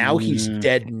 and now he's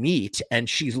dead meat. And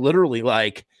she's literally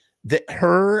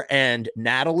her and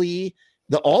Natalie,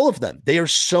 all of them, they are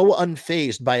so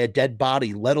unfazed by a dead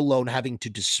body, let alone having to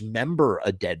dismember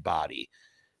a dead body.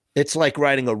 It's like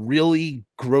riding a really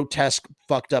grotesque,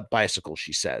 fucked up bicycle,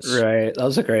 she says. Right. That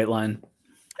was a great line.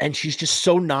 And she's just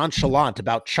so nonchalant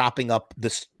about chopping up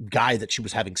this guy that she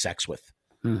was having sex with.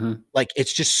 Mm-hmm.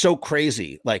 It's just so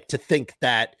crazy, to think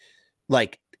that,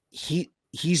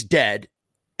 he's dead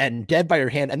and dead by her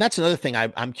hand. And that's another thing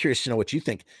I'm curious to know what you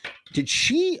think.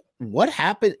 What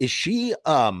happened? Is she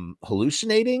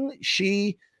hallucinating?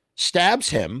 She stabs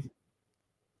him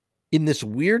in this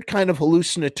weird kind of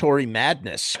hallucinatory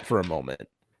madness for a moment.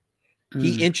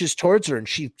 He inches towards her and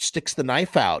she sticks the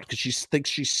knife out because she thinks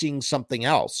she's seeing something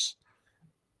else.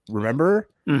 Remember?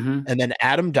 Mm-hmm. And then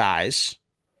Adam dies.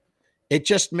 It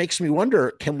just makes me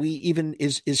wonder, can we even,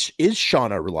 is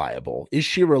Shauna reliable? Is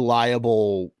she a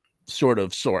reliable sort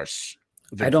of source?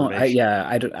 I don't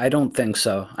think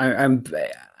so.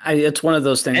 It's one of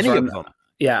those things.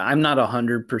 I'm not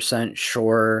 100%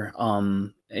 sure.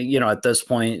 At this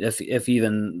point, if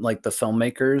even the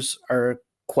filmmakers are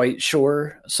quite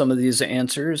sure some of these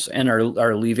answers and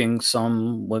are leaving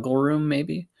some wiggle room,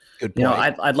 maybe. Good point. You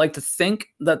know, I'd like to think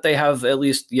that they have at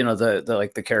least, you know, the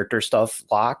like the character stuff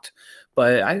locked,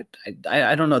 but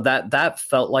I don't know, that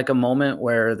felt like a moment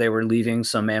where they were leaving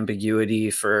some ambiguity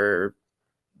for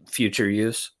future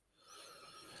use.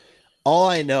 All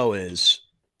I know is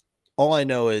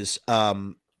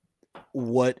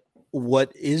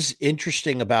what is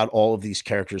interesting about all of these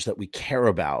characters that we care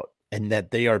about, and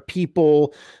that they are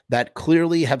people that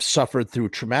clearly have suffered through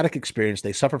traumatic experience.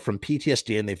 They suffer from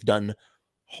PTSD, and they've done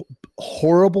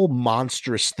horrible,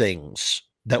 monstrous things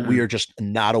that we are just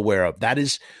not aware of. That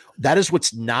is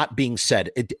what's not being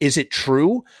said. Is it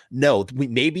true? No.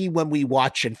 Maybe when we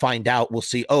watch and find out, we'll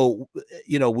see, oh,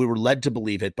 you know, we were led to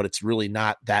believe it, but it's really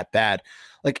not that bad.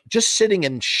 Like, just sitting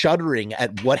and shuddering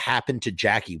at what happened to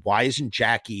Jackie. Why isn't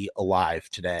Jackie alive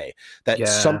today? That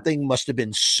something must have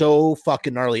been so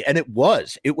fucking gnarly. And it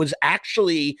was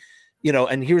actually, you know,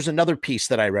 and here's another piece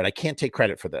that I read. I can't take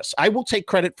credit for this. I will take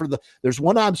credit for there's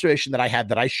one observation that I had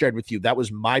that I shared with you. That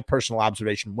was my personal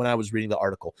observation when I was reading the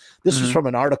article. This was from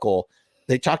an article.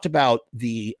 They talked about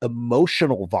the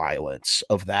emotional violence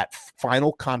of that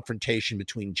final confrontation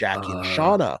between Jackie and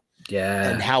Shauna. Yeah.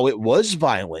 And how it was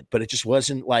violent, but it just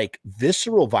wasn't like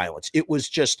visceral violence. It was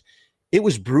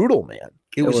brutal, man.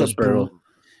 It was brutal.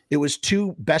 It was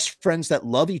two best friends that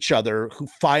love each other who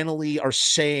finally are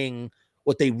saying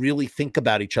what they really think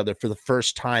about each other for the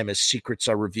first time as secrets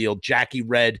are revealed. Jackie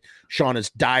read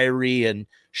Shauna's diary, and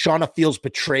Shauna feels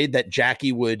betrayed that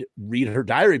Jackie would read her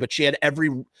diary, but she had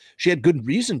good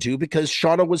reason to, because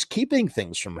Shauna was keeping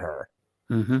things from her.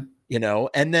 You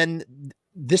know, and then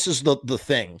this is the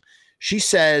thing. She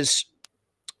says,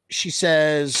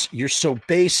 you're so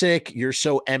basic, you're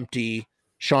so empty.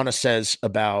 Shauna says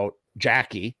about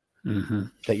Jackie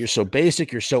that you're so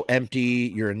basic, you're so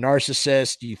empty, you're a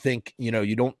narcissist. You think, you know,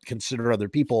 you don't consider other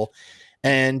people.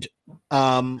 And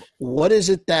what is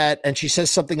it that, and she says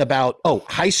something about,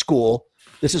 high school.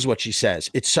 This is what she says.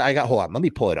 Hold on, let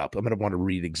me pull it up. I'm going to want to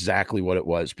read exactly what it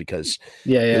was, because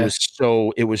it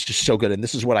was just so good. And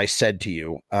this is what I said to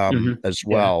you as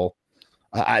well.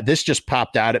 This just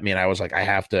popped out at me, and I was like, I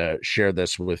have to share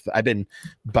this with, I've been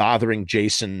bothering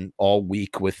Jason all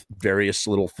week with various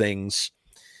little things.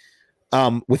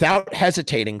 Without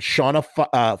hesitating,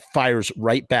 Shauna fires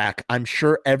right back. I'm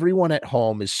sure everyone at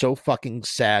home is so fucking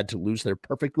sad to lose their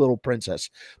perfect little princess,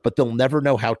 but they'll never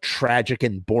know how tragic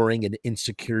and boring and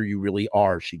insecure you really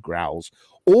are, she growls.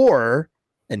 Or,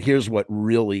 and this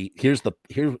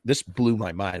blew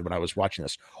my mind when I was watching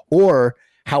this, or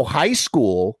how high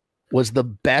school was the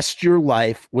best your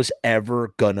life was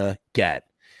ever gonna get.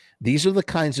 These are the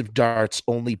kinds of darts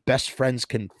only best friends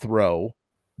can throw.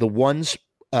 The ones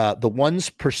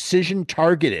precision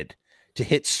targeted to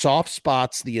hit soft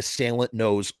spots the assailant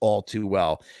knows all too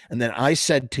well. And then I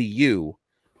said to you,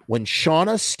 when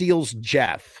Shauna steals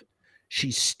Jeff, she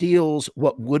steals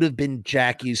what would have been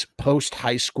Jackie's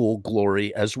post-high school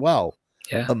glory as well.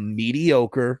 Yeah. A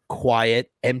mediocre,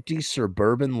 quiet, empty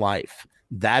suburban life.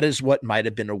 That is what might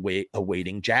have been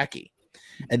awaiting Jackie.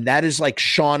 And that is like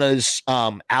Shauna's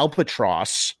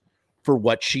albatross for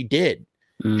what she did.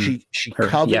 She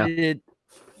coveted.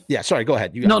 Yeah, sorry, go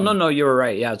ahead. No, you were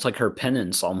right. Yeah, it's like her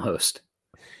penance almost.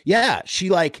 Yeah, she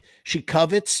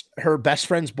covets her best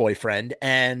friend's boyfriend,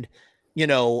 and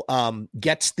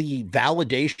gets the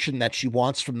validation that she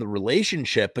wants from the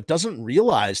relationship, but doesn't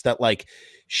realize that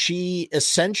she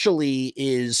essentially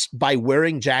is, by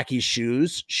wearing Jackie's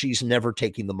shoes, she's never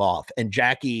taking them off. And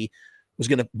Jackie was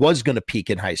gonna peak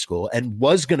in high school and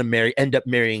was gonna end up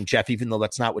marrying Jeff, even though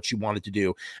that's not what she wanted to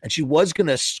do. And she was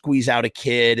gonna squeeze out a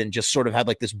kid and just sort of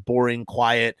have this boring,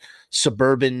 quiet,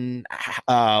 suburban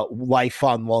life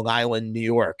on Long Island, New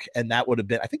York. And that would have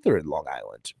been, I think they're in Long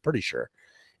Island, I'm pretty sure.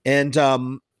 And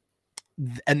that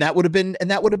would have been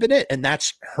it. And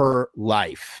that's her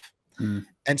life.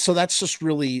 And so that's just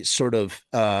really sort of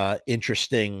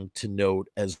interesting to note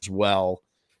as well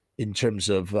in terms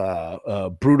of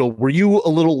brutal. Were you a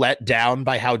little let down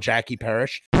by how Jackie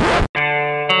perished?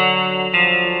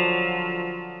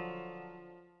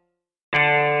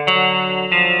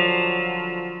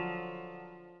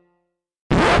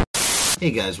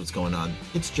 Hey guys, what's going on?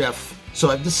 It's Jeff. So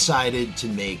I've decided to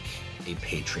make a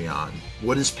Patreon.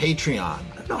 What is Patreon?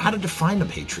 I don't know how to define a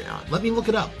Patreon. Let me look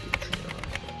it up.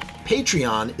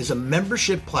 Patreon is a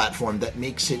membership platform that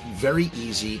makes it very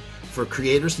easy for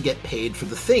creators to get paid for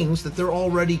the things that they're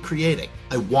already creating.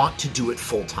 I want to do it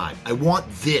full time. I want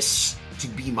this to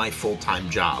be my full-time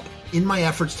job. In my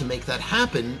efforts to make that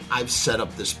happen, I've set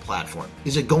up this platform.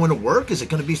 Is it going to work? Is it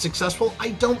going to be successful?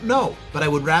 I don't know, but I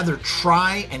would rather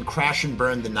try and crash and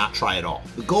burn than not try at all.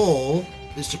 The goal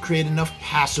is to create enough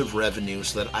passive revenue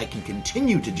so that I can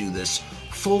continue to do this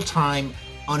full-time,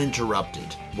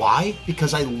 uninterrupted. Why?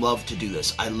 Because I love to do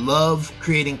this. I love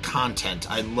creating content.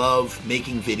 I love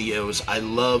making videos. I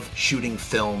love shooting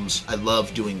films. I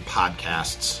love doing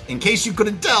podcasts. In case you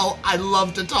couldn't tell, I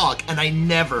love to talk, and I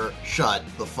never shut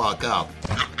the fuck up.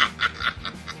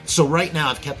 So right now,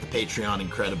 I've kept the Patreon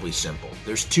incredibly simple.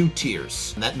 There's 2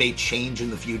 tiers, and that may change in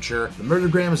the future. The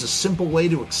Murdergram is a simple way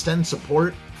to extend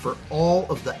support for all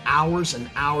of the hours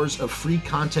and hours of free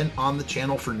content on the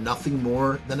channel for nothing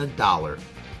more than $1.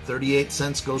 38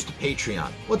 cents goes to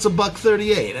Patreon. What's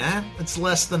 $1.38, eh? It's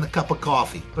less than a cup of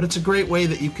coffee, but it's a great way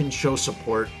that you can show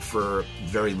support for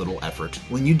very little effort.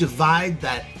 When you divide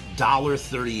that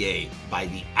 $1.38 by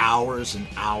the hours and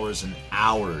hours and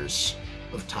hours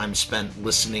of time spent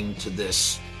listening to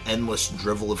this endless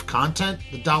drivel of content,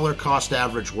 the dollar cost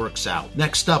average works out.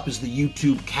 Next up is the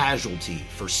YouTube Casualty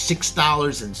for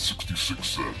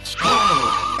 $6.66.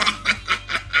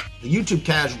 The YouTube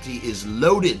Casualty is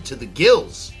loaded to the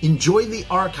gills. Enjoy the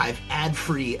archive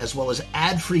ad-free, as well as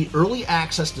ad-free early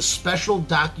access to special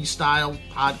docu-style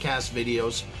podcast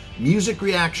videos, music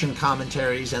reaction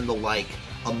commentaries, and the like,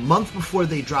 a month before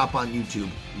they drop on YouTube,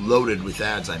 loaded with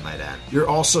ads, I might add. You're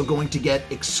also going to get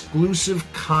exclusive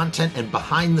content and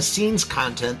behind-the-scenes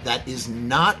content that is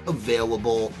not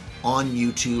available on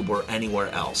YouTube or anywhere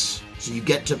else. So you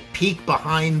get to peek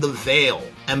behind the veil.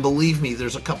 And believe me,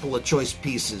 there's a couple of choice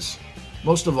pieces.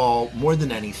 Most of all, more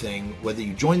than anything, whether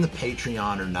you join the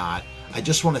Patreon or not, I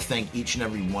just want to thank each and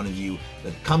every one of you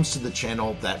that comes to the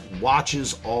channel, that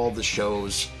watches all the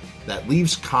shows, that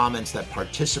leaves comments, that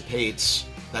participates,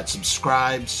 that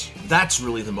subscribes. That's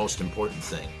really the most important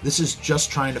thing. This is just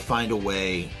trying to find a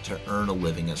way to earn a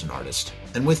living as an artist.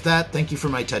 And with that, thank you for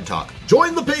my TED Talk.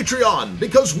 Join the Patreon,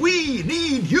 because we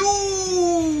need you!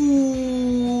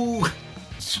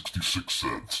 66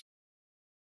 cents.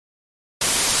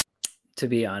 To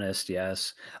be honest,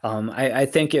 yes. I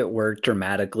think it worked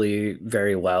dramatically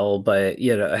very well, but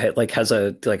like as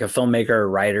a filmmaker or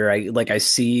writer, I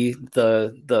see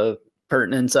the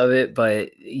pertinence of it, but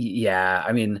yeah,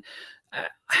 I mean,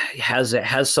 has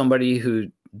somebody who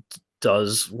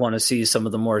does want to see some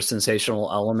of the more sensational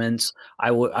elements,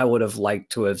 I would have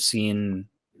liked to have seen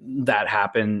that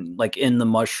happen, like in the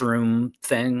mushroom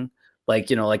thing,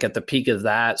 like at the peak of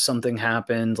that, something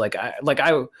happened.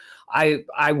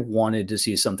 I wanted to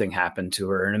see something happen to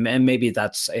her, and maybe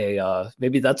that's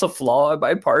a flaw on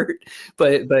my part,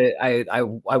 but I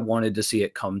wanted to see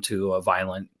it come to a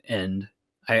violent end.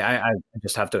 I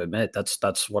just have to admit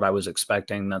that's what I was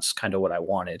expecting. That's kind of what I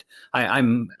wanted.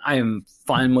 I'm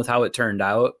fine with how it turned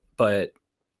out, but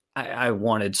I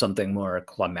wanted something more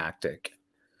climactic.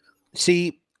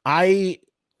 See, I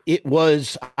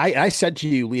said to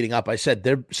you leading up, I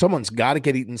said someone's got to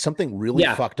get eaten. Something really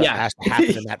fucked up has to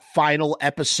happen in that final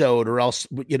episode, or else,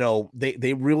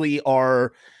 they really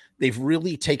are. They've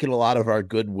really taken a lot of our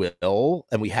goodwill,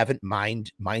 and we haven't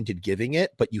minded giving it,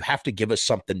 but you have to give us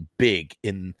something big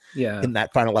in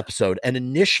that final episode. And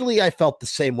initially I felt the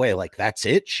same way, like that's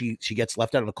it. She gets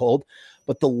left out in the cold.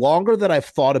 But the longer that I've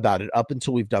thought about it up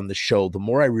until we've done the show, the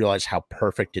more I realize how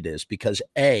perfect it is, because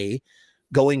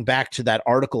going back to that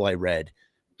article I read,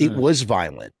 it was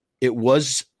violent. It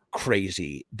was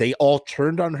crazy. They all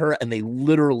turned on her and they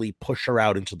literally push her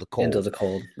out into the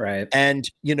cold. Right. And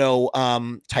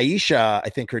Taisha, I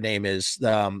think her name is,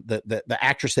 the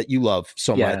actress that you love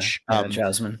so much,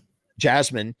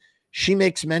 Jasmine, she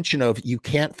makes mention of, you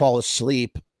can't fall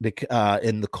asleep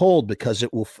in the cold because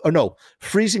it will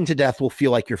freezing to death will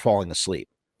feel like you're falling asleep.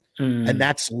 And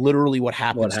that's literally what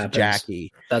happens to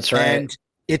Jackie. That's right. And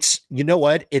it's, you know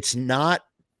what, it's not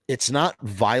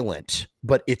violent,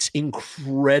 but it's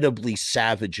incredibly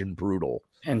savage and brutal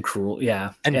and cruel.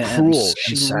 Yeah. And cruel.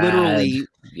 She literally,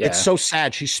 it's so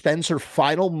sad. She spends her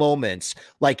final moments,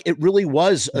 like it really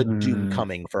was a doom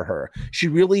coming for her. It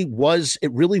really was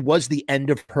the end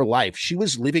of her life. She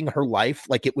was living her life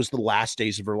like it was the last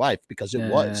days of her life, because it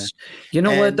was. You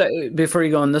know what, before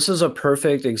you go on, this is a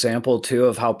perfect example too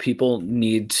of how people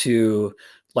need to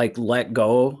let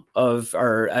go of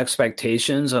our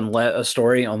expectations and let a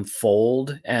story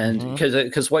unfold. And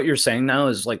because what you're saying now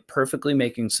is perfectly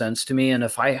making sense to me. And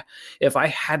if I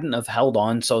hadn't have held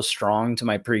on so strong to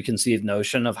my preconceived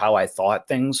notion of how I thought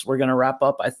things were going to wrap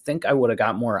up, I think I would have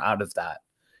got more out of that.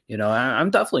 I'm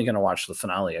definitely going to watch the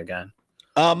finale again.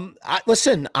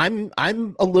 Listen, I'm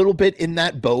a little bit in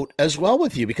that boat as well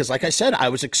with you, because like I said, I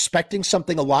was expecting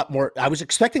something a lot more. I was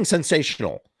expecting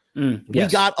sensational. Yes. We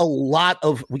got a lot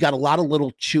of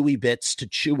little chewy bits to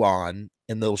chew on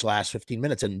in those last 15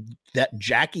 minutes, and that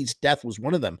Jackie's death was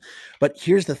one of them. But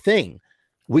here's the thing,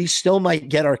 we still might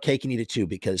get our cake and eat it too,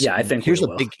 because I think here's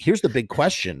the big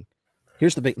question.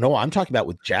 No, I'm talking about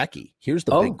with Jackie. Here's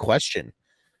the big question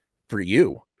for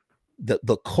you.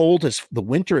 The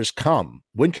winter has come.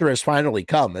 Winter has finally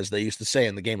come, as they used to say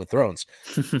in the Game of Thrones.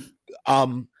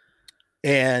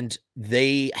 And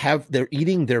they're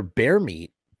eating their bear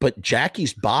meat, but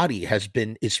Jackie's body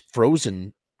is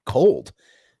frozen cold.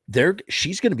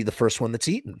 She's going to be the first one that's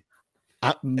eaten.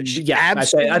 I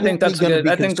think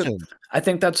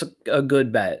that's a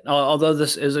good bet. Although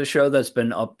this is a show that's been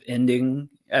upending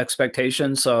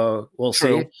expectations, so we'll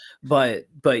see. But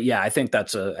yeah, I think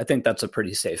that's a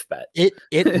pretty safe bet. It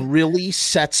really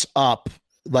sets up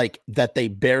like that they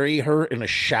bury her in a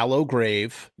shallow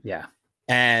grave. Yeah.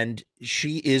 And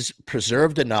she is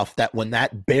preserved enough that when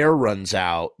that bear runs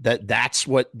out, that's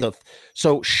what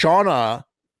so Shauna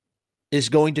is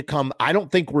going to come. I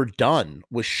don't think we're done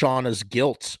with Shauna's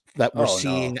guilt that we're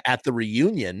seeing at the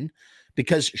reunion,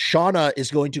 because Shauna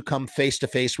is going to come face to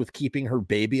face with keeping her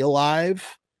baby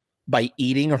alive by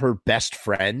eating her best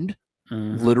friend,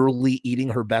 literally eating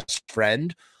her best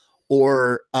friend,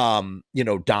 or,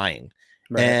 dying.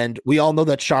 Right. And we all know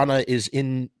that Shauna is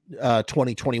in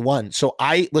 2021. So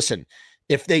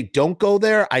if they don't go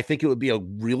there, I think it would be a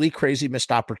really crazy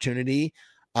missed opportunity.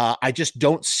 I just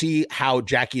don't see how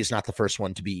Jackie is not the first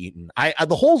one to be eaten.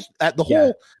 The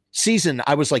whole season,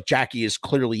 I was like, Jackie is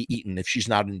clearly eaten if she's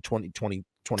not in 2020.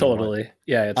 Totally.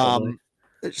 Yeah. Totally.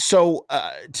 So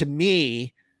to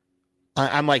me,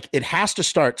 I'm like, it has to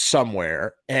start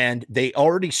somewhere. And they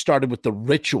already started with the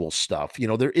ritual stuff.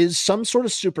 There is some sort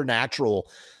of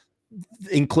supernatural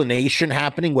inclination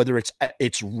happening, whether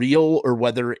it's real or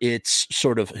whether it's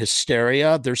sort of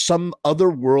hysteria. There's some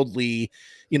otherworldly,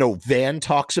 Van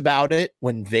talks about it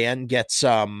when Van gets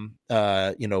her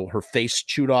face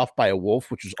chewed off by a wolf,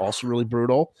 which was also really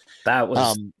brutal. That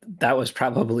was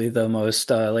probably the most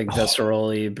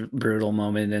viscerally brutal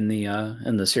moment in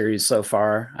the series so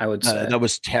far, I would say. That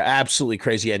was absolutely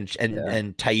crazy, and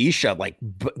Taisha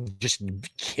just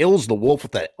kills the wolf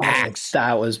with the axe.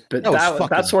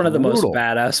 That's one of the most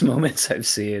badass moments I've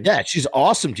seen. Yeah, she's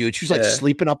awesome, dude. She was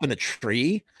sleeping up in a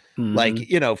tree.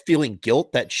 Feeling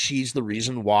guilt that she's the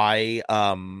reason why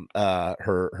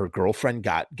her girlfriend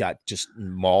got just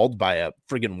mauled by a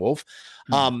friggin' wolf.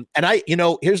 And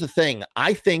here's the thing.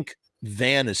 I think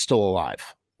Van is still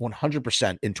alive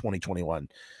 100% in 2021.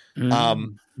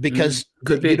 Because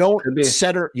you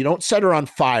don't set her on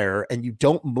fire and you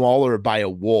don't maul her by a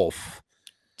wolf.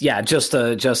 Yeah, I see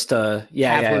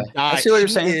what you're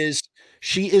saying.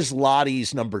 She is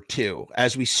Lottie's number 2,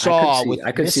 as we saw with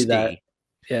I could see that.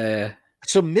 Yeah.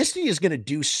 So Misty is going to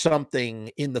do something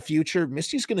in the future.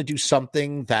 Misty's going to do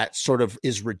something that sort of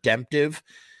is redemptive,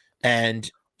 and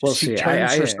she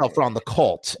turns herself on the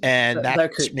cult, and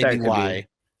that's maybe why.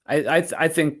 I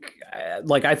think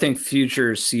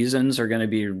future seasons are going to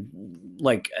be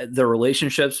like the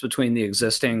relationships between the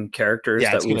existing characters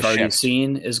that we've already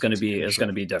seen is going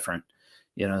to be different.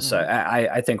 So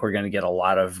I think we're going to get a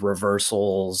lot of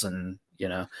reversals and.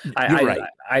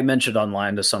 I mentioned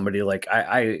online to somebody, like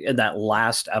I in that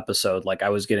last episode, like I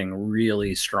was getting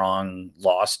really strong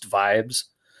Lost vibes.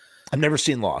 I've never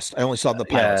seen Lost. I only saw the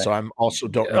pilot, so I'm also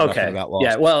don't know nothing about Lost.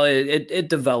 Yeah, well, it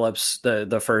develops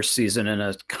the first season in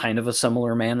a kind of a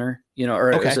similar manner,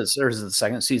 or is it the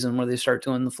second season where they start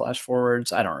doing the flash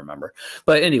forwards? I don't remember.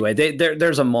 But anyway,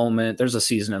 there's a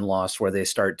season in Lost where they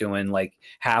start doing like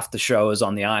half the show is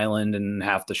on the island and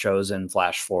half the show is in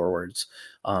flash forwards.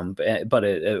 But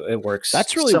it works.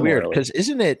 That's really weird, because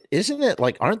isn't it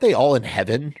like, aren't they all in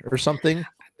heaven or something?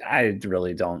 I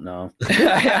really don't know.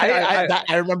 I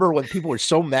remember when people were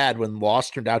so mad when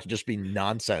Lost turned out to just be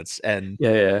nonsense. And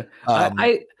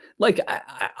I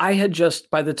had just,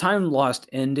 by the time Lost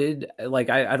ended, like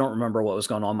I don't remember what was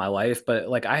going on in my life, but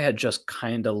like I had just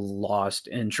kind of lost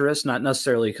interest, not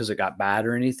necessarily because it got bad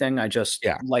or anything. I just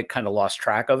kind of lost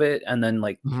track of it, and then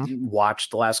watched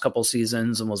the last couple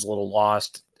seasons and was a little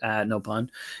lost, no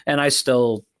pun. And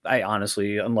I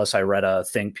honestly, unless I read a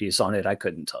think piece on it, I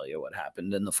couldn't tell you what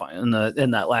happened in the final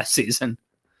in that last season.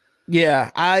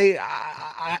 Yeah,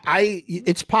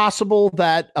 it's possible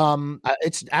that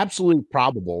it's absolutely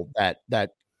probable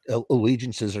that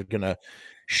allegiances are going to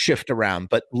shift around,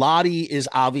 but Lottie is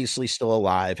obviously still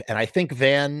alive, and I think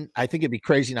it'd be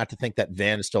crazy not to think that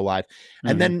Van is still alive.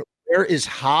 And then where is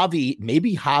Javi?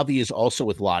 Maybe Javi is also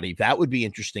with Lottie. That would be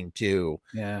interesting too.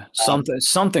 Yeah,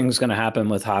 something's going to happen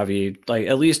with Javi. Like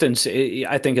at least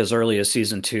I think as early as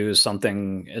season 2,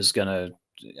 something is going to.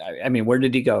 I mean, where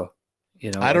did he go?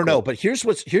 I don't know. But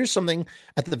here's something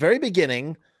at the very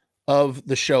beginning of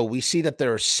the show. We see that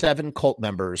there are 7 cult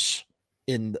members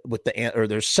with the or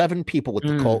there's 7 people with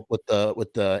the cult with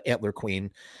the Antler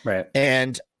Queen, right?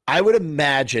 And I would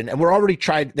imagine, and they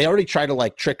already tried to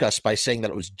like trick us by saying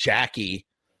that it was Jackie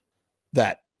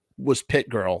that was Pit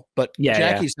Girl, but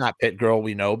Jackie's not Pit Girl,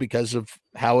 we know, because of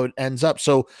how it ends up.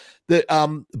 So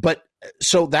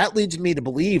so that leads me to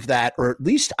believe that, or at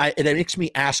least it makes me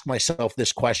ask myself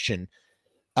this question.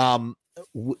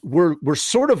 We're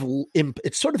sort of,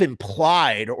 it's sort of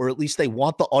implied, or at least they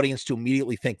want the audience to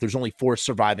immediately think there's only 4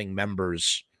 surviving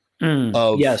members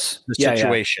of the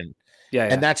situation. Yeah.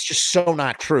 And that's just so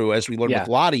not true, as we learned with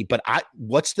Lottie. But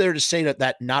what's there to say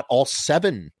that not all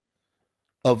 7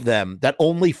 of them, that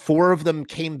only 4 of them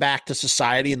came back to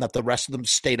society, and that the rest of them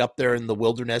stayed up there in the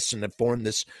wilderness and have formed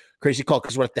this crazy cult?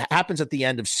 Because what happens at the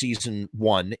end of season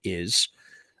 1 is,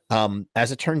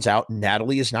 as it turns out,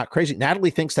 Natalie is not crazy. Natalie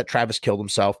thinks that Travis killed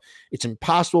himself. It's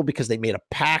impossible because they made a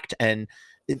pact, and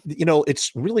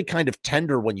it's really kind of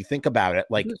tender when you think about it,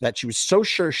 like that she was so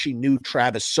sure she knew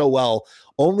Travis so well,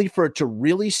 only for it to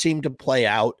really seem to play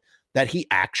out that he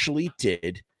actually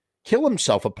did kill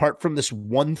himself, apart from this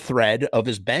one thread of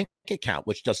his bank account,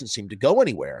 which doesn't seem to go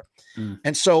anywhere.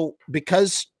 And so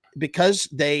because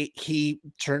he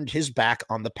turned his back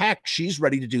on the pact, she's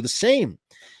ready to do the same.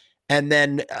 And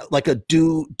then like a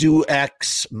do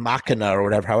ex machina, or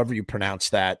whatever, however you pronounce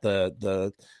that,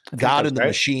 the God in the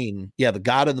machine. Yeah, the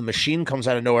God in the machine comes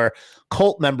out of nowhere.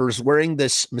 Cult members wearing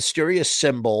this mysterious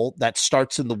symbol that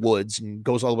starts in the woods and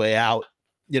goes all the way out.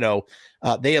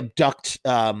 They abduct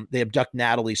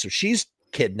Natalie, so she's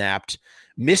kidnapped.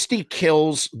 Misty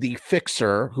kills the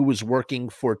fixer who was working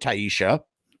for Taisha.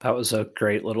 That was a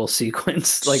great little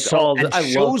sequence. Like, I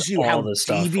shows you how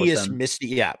devious Misty.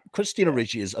 Yeah, Christina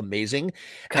Ricci is amazing.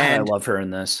 God, and I love her in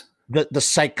this. The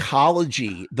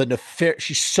psychology,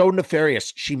 she's so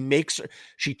nefarious. She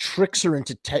tricks her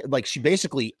into she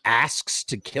basically asks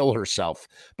to kill herself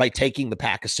by taking the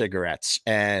pack of cigarettes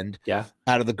and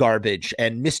out of the garbage.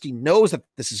 And Misty knows that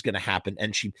this is going to happen,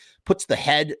 and she puts the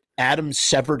head, Adam's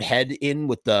severed head, in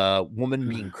with the woman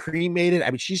being cremated. I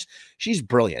mean, she's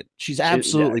brilliant. She's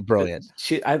absolutely brilliant.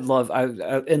 I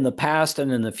in the past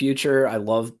and in the future, I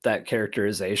love that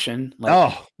characterization.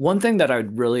 One thing that I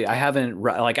haven't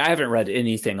read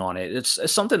anything on it.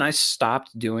 It's something I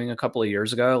stopped doing a couple of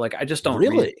years ago. Like, I just don't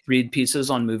read pieces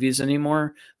on movies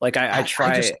anymore. Like I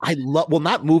try. I love, well,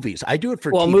 not movies. I do it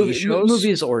for TV shows.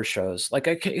 Movies or shows. Like,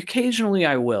 occasionally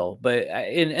I will, but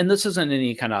and this isn't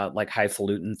any kind of like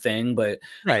highfalutin thing, but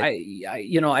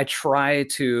I try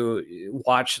to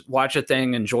watch a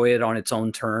thing, enjoy it on its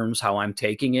own terms, how I'm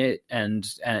taking it, and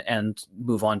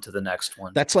move on to the next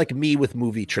one. That's like me with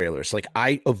movie trailers. Like,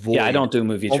 I avoid. Yeah, I don't do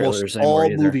movie trailers anymore. All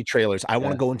movie trailers. I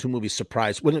want to go into a movie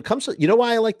surprise. When it comes to,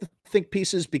 why I like the think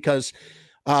pieces, because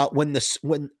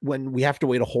when we have to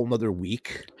wait a whole nother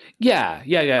week. I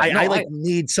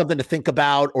need something to think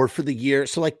about, or for the year.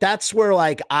 So like, that's where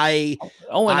like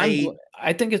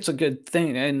I think it's a good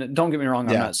thing. And don't get me wrong,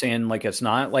 I'm not saying like it's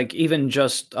not. Like, even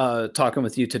just talking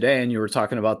with you today, and you were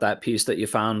talking about that piece that you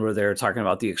found where they're talking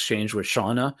about the exchange with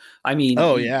Shauna. I mean,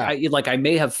 I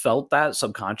may have felt that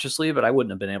subconsciously, but I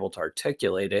wouldn't have been able to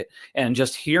articulate it. And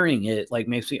just hearing it like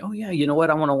makes me, oh yeah, you know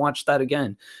what? I want to watch that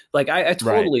again. Like, I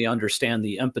totally understand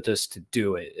the impetus to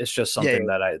do it. It's just something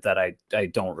that I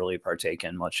don't really partake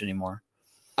in much anymore.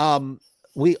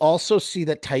 We also see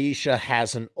that Taisha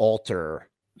has an altar.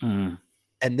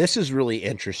 And this is really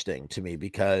interesting to me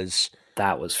because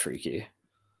that was freaky.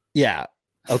 Yeah.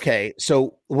 Okay.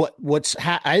 So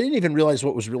I didn't even realize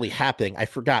what was really happening. I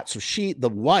forgot. So the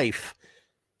wife,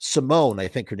 Simone, I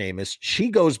think her name is, she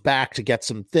goes back to get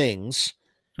some things,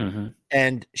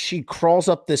 and she crawls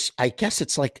up this, I guess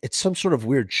it's some sort of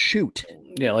weird chute.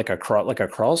 Yeah, like a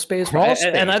crawl space.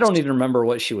 And I don't even remember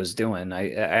what she was doing.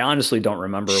 I honestly don't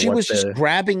remember. She was just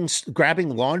grabbing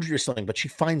laundry or something, but she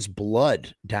finds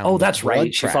blood down. Oh, that's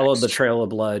right. She followed the trail of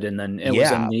blood, and then it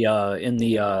was in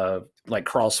the like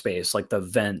crawl space, like the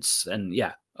vents, and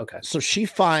okay. So she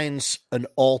finds an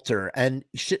altar, and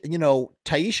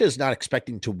Taisha is not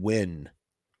expecting to win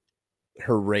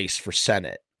her race for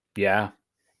Senate. Yeah.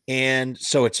 And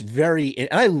so it's and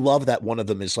I love that one of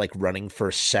them is like running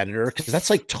for senator, because that's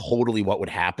like totally what would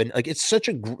happen. Like, it's such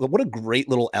what a great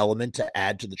little element to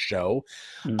add to the show.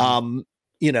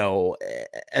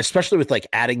 Especially with like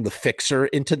adding the fixer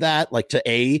into that, like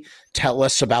to tell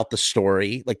us about the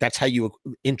story. Like, that's how you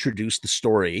introduce the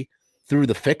story, through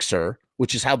the fixer,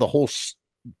 which is how the whole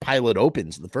pilot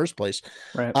opens in the first place.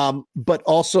 Right. But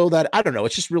also that, I don't know,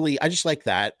 it's just really, I just like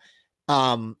that.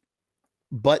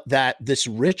 But that this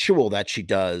ritual that she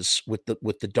does with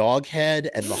the dog head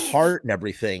and the heart and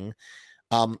everything,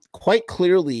 quite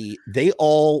clearly they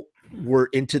all were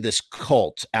into this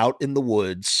cult out in the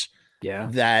woods. Yeah.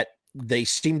 That they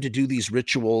seem to do these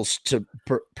rituals to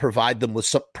provide them with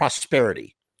some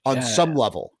prosperity on some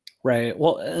level. Right.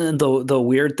 Well, and the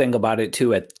weird thing about it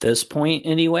too, at this point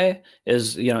anyway,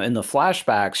 is, you know, in the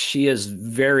flashbacks, she is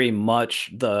very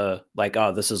much the like,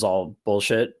 oh, this is all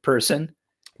bullshit person.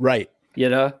 Right. You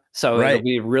know, so it'll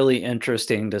be really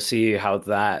interesting to see how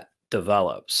that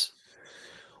develops.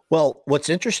 Well, what's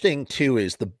interesting too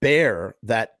is the bear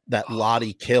that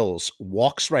Lottie kills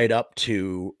walks right up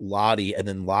to Lottie, and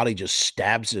then Lottie just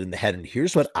stabs it in the head. And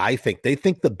here's what I think. They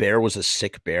think the bear was a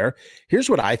sick bear. Here's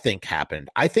what I think happened.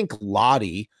 I think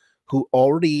Lottie, who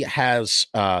already has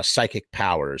psychic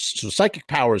powers, so psychic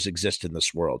powers exist in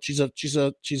this world. She's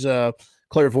a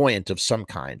clairvoyant of some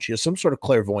kind. She has some sort of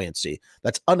clairvoyancy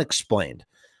that's unexplained.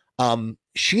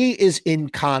 She is in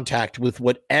contact with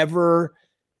whatever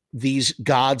these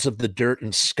gods of the dirt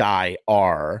and sky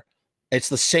are. It's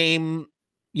the same,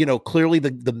 you know, clearly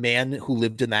the man who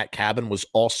lived in that cabin was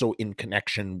also in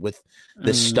connection with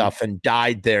this stuff and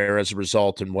died there as a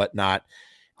result and whatnot.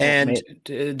 And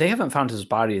they haven't found his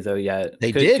body though yet.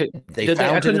 They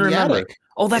found it in the attic.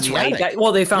 Oh, that's right.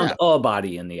 They found a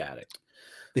body in the attic.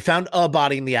 They found a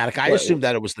body in the attic. I assumed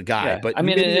that it was the guy, but I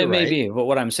mean, it may be. But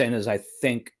what I'm saying is, I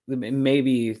think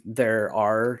maybe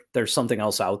there's something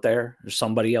else out there. There's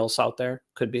somebody else out there.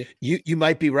 Could be. You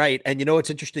might be right. And you know what's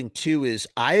interesting too is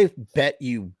I bet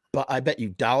you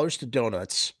dollars to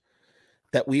donuts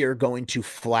that we are going to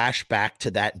flash back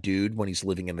to that dude when he's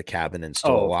living in the cabin and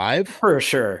still alive. For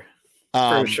sure.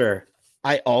 For sure.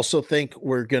 I also think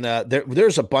we're gonna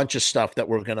there's a bunch of stuff that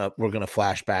we're gonna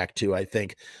flash back to, I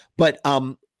think. But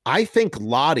I think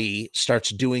Lottie starts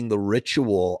doing the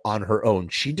ritual on her own.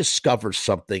 She discovers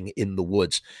something in the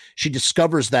woods. She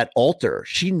discovers that altar.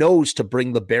 She knows to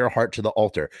bring the bear heart to the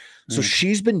altar. So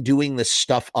she's been doing this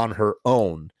stuff on her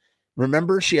own.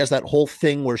 Remember, she has that whole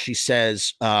thing where she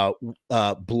says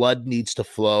blood needs to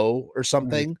flow or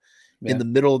something in the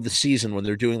middle of the season when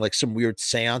they're doing like some weird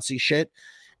seance-y shit.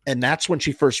 And that's when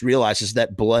she first realizes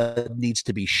that blood needs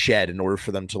to be shed in order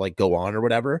for them to like go on or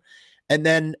whatever. And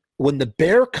then when the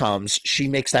bear comes, she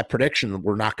makes that prediction that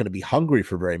we're not going to be hungry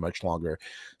for very much longer.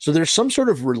 So there's some sort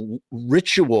of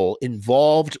ritual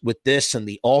involved with this and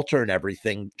the altar and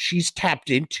everything. She's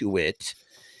tapped into it.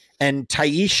 And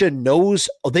Taisha knows,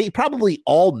 they probably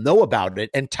all know about it.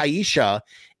 And Taisha,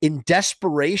 in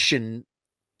desperation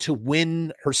to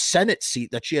win her Senate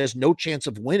seat that she has no chance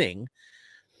of winning,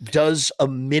 does a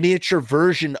miniature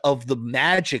version of the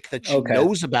magic that she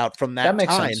knows about from that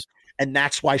time. Sense. And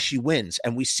that's why she wins.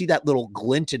 And we see that little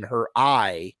glint in her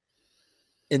eye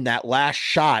in that last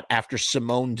shot after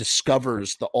Simone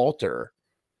discovers the altar.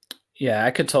 Yeah,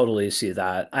 I could totally see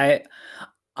that.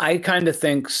 I kind of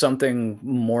think something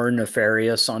more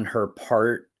nefarious on her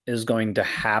part is going to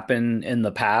happen in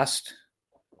the past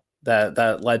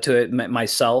that led to it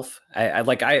myself. I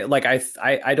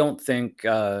don't think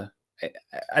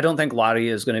Lottie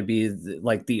is going to be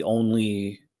like the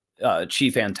only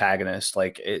chief antagonist,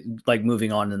 like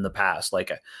moving on in the past.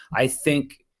 Like I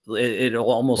think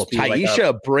it'll almost be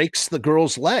Taisha like breaks the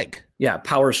girl's leg. Yeah,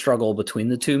 power struggle between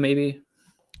the two, maybe.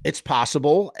 It's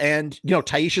possible. And, you know,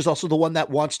 Taisha's also the one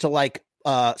that wants to like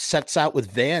sets out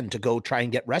with Van to go try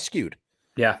and get rescued.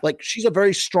 Yeah. Like she's a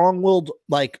very strong-willed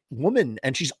like woman,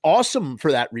 and she's awesome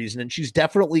for that reason. And she's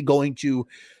definitely going to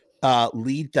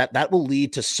lead that will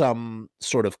lead to some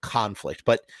sort of conflict.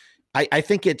 But I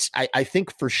think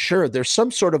for sure there's some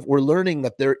sort of, we're learning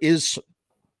that there is,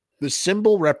 the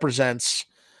symbol represents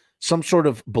some sort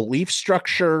of belief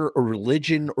structure or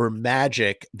religion or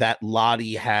magic that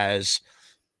Lottie has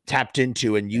tapped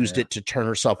into and used it to turn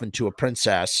herself into a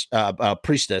priestess.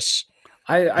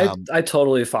 I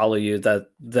totally follow you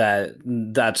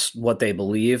that's what they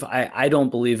believe. I don't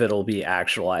believe it'll be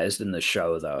actualized in the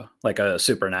show though, like a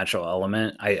supernatural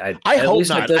element. I hope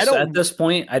not. At this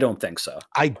point, I don't think so.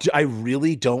 I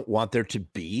really don't want there to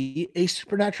be a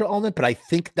supernatural element, but I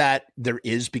think that there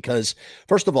is, because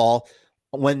first of all,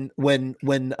 when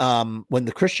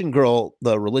the Christian girl,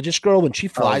 the religious girl, when she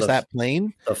flies that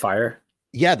plane, the fire.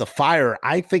 Yeah, the fire.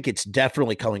 I think it's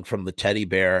definitely coming from the teddy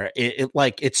bear.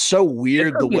 It's so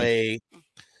weird the way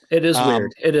it is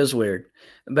weird. It is weird.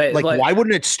 But like why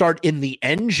wouldn't it start in the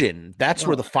engine? That's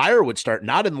where the fire would start,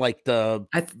 not in like the.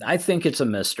 I think it's a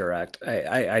misdirect.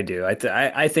 I do.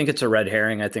 I think it's a red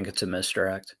herring. I think it's a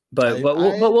misdirect. But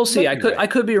we'll see. I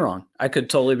could be wrong. I could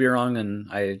totally be wrong,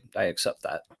 and I accept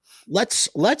that.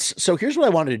 So here's what I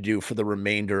wanted to do for the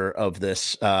remainder of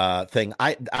this thing.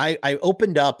 I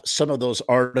opened up some of those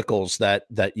articles that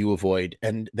you avoid,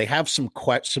 and they have some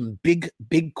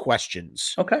big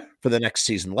questions for the next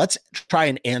season. Let's try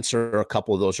and answer a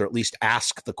couple of those, or at least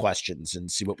ask the questions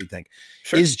and see what we think.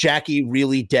 Sure. Is Jackie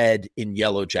really dead in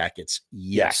Yellow Jackets?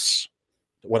 Yes.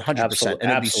 100%.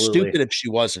 And it'd be stupid if she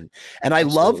wasn't. And I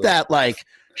love that, like,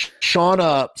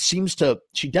 Shauna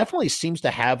definitely seems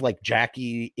to have like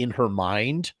Jackie in her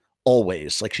mind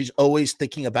always. Like, she's always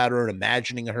thinking about her and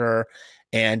imagining her,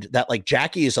 and that like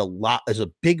Jackie is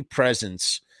a big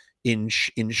presence in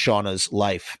Shauna's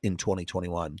life in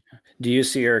 2021. Do you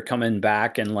see her coming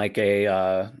back in like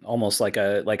a almost like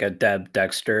a Deb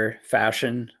Dexter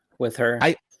fashion with her?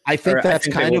 I think that's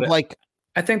kind of like,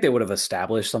 I think they would have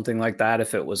established something like that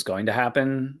if it was going to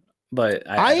happen. But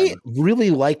I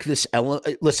really like this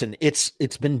element. Listen, it's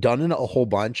been done in a whole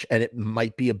bunch, and it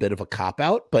might be a bit of a cop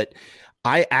out, but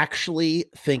I actually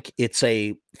think it's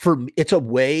a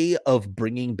way of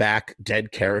bringing back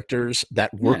dead characters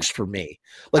that works for me.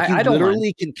 Like, you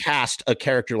literally can cast a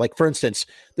character. Like, for instance,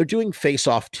 they're doing Face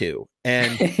Off 2,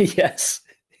 and yes,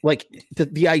 like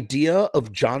the idea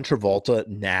of John Travolta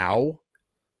now,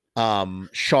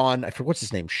 Sean, I forget what's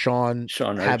his name, Sean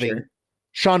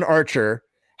Archer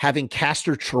having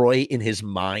Castor Troy in his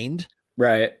mind,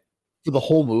 right, for the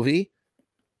whole movie,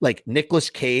 like Nicolas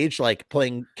Cage, like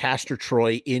playing Castor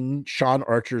Troy in Sean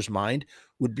Archer's mind,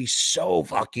 would be so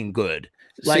fucking good.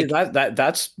 Like, see,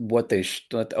 that's what they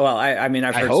should. Well, I mean,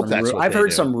 I've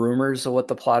heard some rumors of what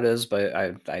the plot is, but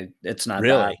it's not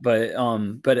really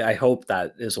that. But I hope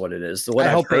that is what it is. What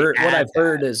I've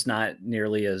heard is not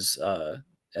nearly as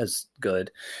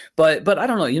good, but I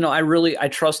don't know, I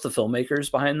trust the filmmakers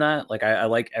behind that. Like, I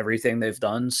like everything they've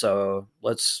done, so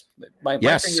my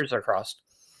fingers are crossed.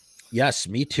 Yes,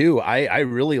 me too. I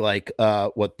really like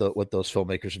what those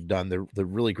filmmakers have done. They're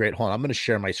really great. Hold on, I'm going to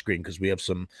share my screen because we have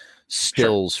some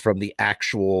stills from the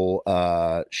actual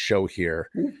show here.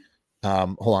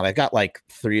 Hold on, I got like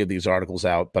 3 of these articles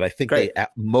out, but I think they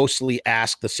mostly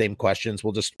ask the same questions.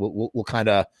 We'll kind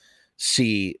of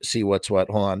see what's what.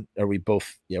 Hold on. Are we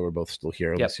both? Yeah, we're both still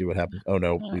here. Let's see what happened. Oh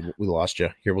no, we lost you.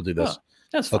 Here, we'll do this.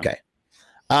 That's fine. Okay.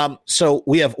 So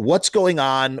we have what's going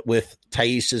on with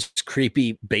Tais's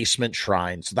creepy basement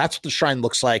shrine. So that's what the shrine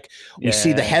looks like. We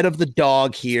see the head of the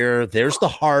dog here. There's the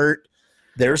heart.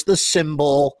 There's the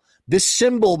symbol. This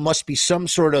symbol must be some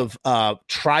sort of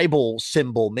tribal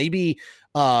symbol. Maybe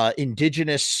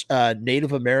indigenous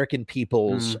Native American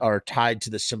peoples are tied to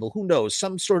the symbol. Who knows?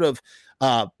 Some sort of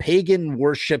pagan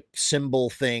worship symbol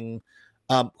thing.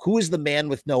 Who is the man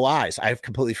with no eyes? I've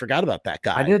completely forgot about that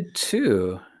guy. I did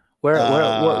too. When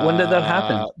did that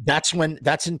happen? That's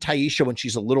in Taisha when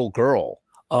she's a little girl.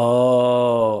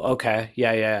 Oh, okay.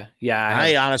 Yeah.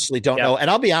 I honestly don't know. And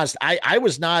I'll be honest, I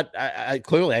was not,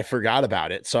 clearly I forgot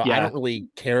about it. So I don't really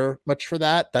care much for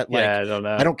that. I don't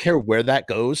know. I don't care where that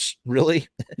goes, really.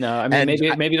 No, I mean,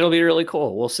 maybe it'll be really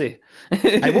cool. We'll see.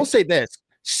 I will say this,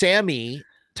 Sammy,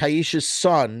 Taisha's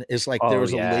son, is like, there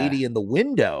was a lady in the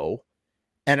window,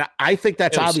 and I think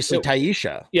that's obviously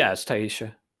Taisha. Yeah, it's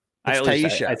Taisha.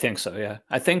 I think so. Yeah,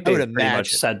 I think they pretty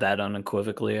much said that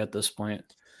unequivocally at this point.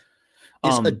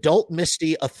 Is adult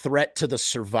Misty a threat to the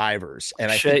survivors?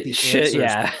 And I think the answer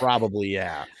is probably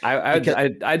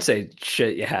I'd say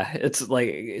shit. Yeah, it's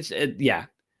like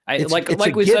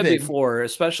like we said before,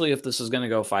 especially if this is going to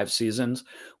go 5 seasons,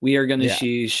 we are going to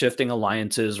see shifting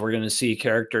alliances. We're going to see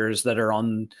characters that are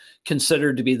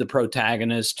considered to be the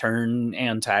protagonist turn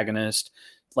antagonist.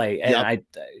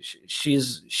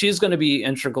 She's going to be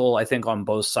integral, I think, on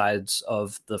both sides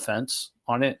of the fence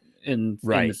on it in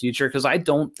the future. Because I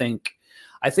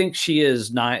think she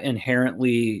is not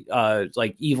inherently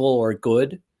like evil or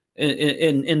good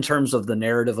in terms of the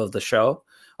narrative of the show.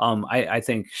 I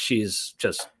think she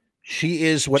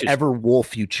is whatever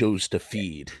wolf you chose to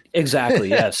feed. Exactly.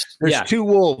 Yes. There's 2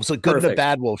 wolves, a good and a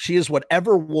bad wolf. She is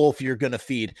whatever wolf you're going to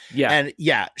feed. Yeah. And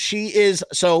she is.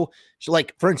 So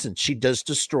like, for instance, she does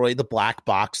destroy the black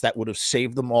box that would have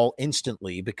saved them all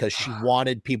instantly because she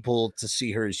wanted people to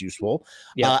see her as useful.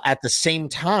 Yeah. At the same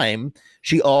time,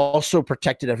 she also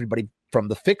protected everybody from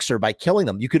the Fixer by killing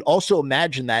them. You could also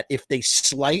imagine that if they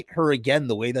slight her again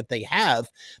the way that they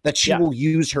have, that she will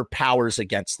use her powers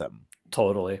against them.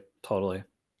 Totally.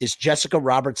 Is Jessica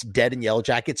Roberts dead in Yellow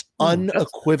Jackets?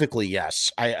 Unequivocally,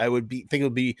 yes. I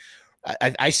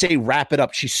say wrap it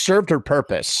up. She served her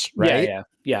purpose, right?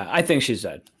 Yeah. I think she's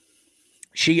dead.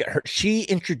 She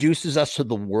introduces us to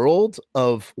the world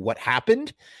of what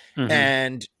happened,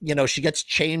 and she gets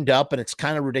chained up, and it's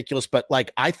kind of ridiculous. But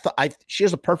like she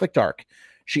has a perfect arc.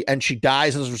 She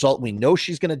dies as a result. We know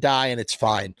she's going to die, and it's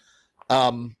fine.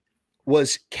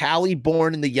 Was Callie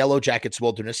born in the Yellow Jackets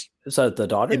wilderness? Is that the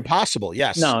daughter? Impossible.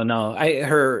 Yes. No.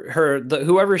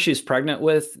 Whoever she's pregnant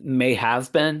with may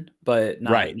have been, but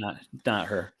not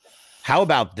her. How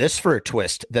about this for a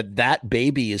twist? That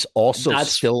baby is also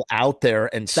still out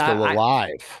there and still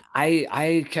alive.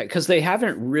 Because they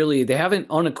haven't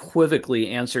unequivocally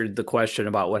answered the question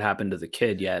about what happened to the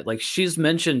kid yet. Like, she's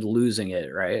mentioned losing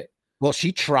it, right? Well,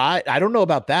 she tried. I don't know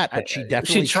about that, but she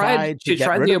definitely tried. She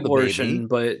tried the abortion,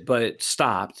 but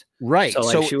stopped. Right.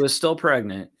 So she was still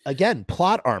pregnant. Again,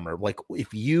 plot armor. Like,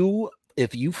 if you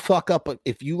fuck up,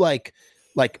 if you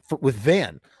with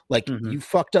Van, you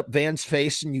fucked up Van's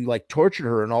face and you like tortured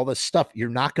her and all this stuff, you're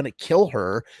not going to kill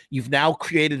her. You've now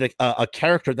created a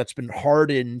character that's been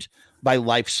hardened by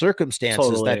life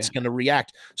circumstances that's going to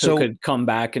react. So could come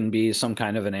back and be some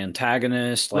kind of an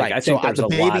antagonist. Like, right. I think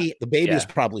the baby is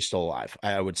probably still alive.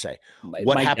 I would say.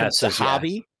 What happens to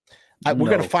Javi? We're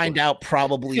going to find out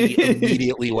probably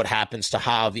immediately what happens to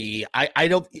Javi. I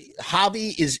don't.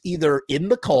 Javi is either in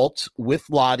the cult with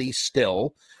Lottie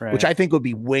still, right, which I think would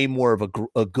be way more of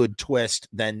a good twist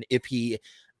than if he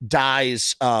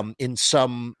dies in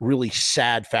some really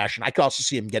sad fashion. I could also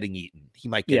see him getting eaten. He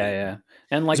might get eaten.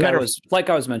 And like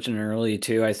I was mentioning earlier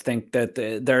too, I think that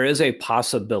there is a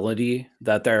possibility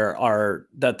that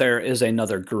there is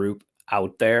another group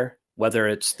out there, whether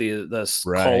it's this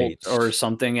cult or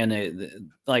something, and it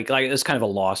like it's kind of a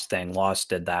Lost thing. Lost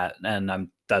did that, and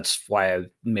that's why I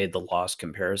made the Lost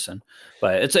comparison.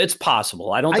 But it's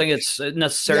possible. I don't think it's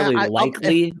necessarily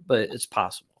likely, but it's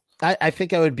possible. I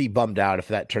think I would be bummed out if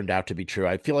that turned out to be true.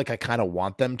 I feel like I kind of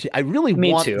want them to. I really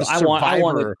want too. The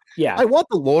Survivor. I want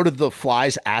the Lord of the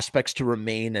Flies aspects to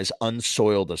remain as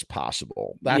unsoiled as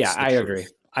possible. I agree.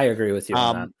 I agree with you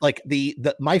on that. Like the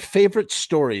my favorite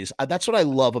stories. That's what I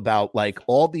love about like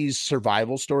all these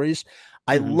survival stories.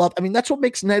 I mean, that's what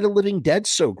makes Night of the Living Dead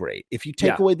so great. If you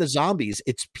take away the zombies,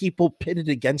 it's people pitted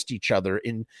against each other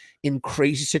in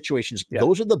crazy situations. Yep.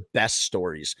 Those are the best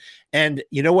stories. And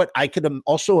you know what? I could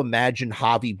also imagine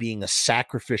Javi being a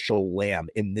sacrificial lamb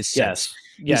in this sense.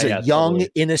 He's a young,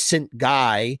 innocent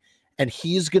guy, and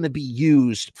he's going to be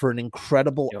used for an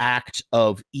incredible act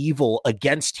of evil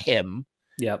against him.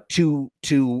 To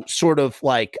sort of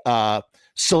like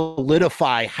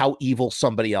solidify how evil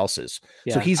somebody else is.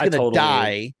 So he's going to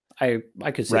die. I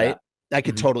could see that. I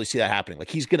could totally see that happening. Like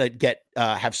he's going to get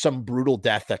have some brutal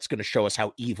death that's going to show us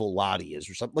how evil Lottie is,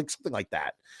 or something like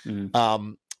that.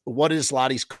 What does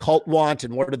Lottie's cult want,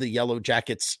 and what do the Yellow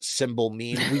Jackets symbol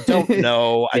mean? We don't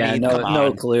know. I mean,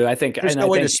 no clue. I think there's no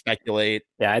way to speculate.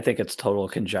 Yeah, I think it's total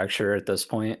conjecture at this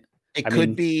point.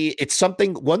 It's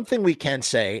something, one thing we can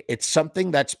say, it's something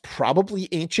that's probably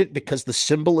ancient because the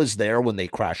symbol is there when they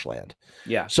crash land.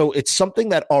 Yeah. So it's something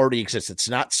that already exists. It's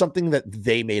not something that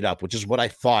they made up, which is what I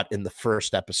thought in the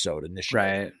first episode initially.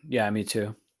 Right. Yeah, me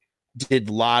too. Did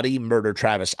Lottie murder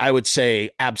Travis? I would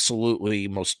say absolutely,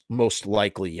 most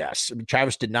likely, yes. I mean,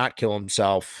 Travis did not kill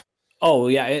himself. Oh,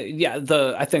 yeah.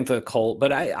 I think the cult,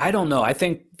 but I don't know. I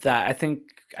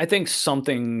think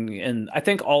something, and I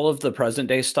think all of the present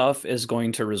day stuff is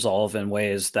going to resolve in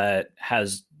ways that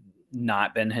has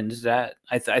not been hinted at.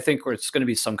 I think it's going to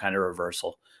be some kind of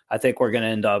reversal. I think we're going to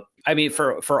end up, I mean,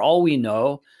 for all we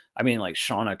know, I mean, like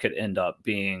Shauna could end up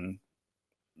being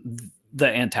the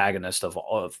antagonist of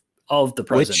the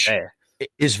present day.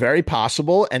 Is very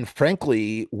possible, and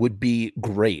frankly would be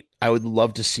great. I would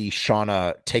love to see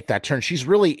Shauna take that turn. She's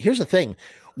really, here's the thing.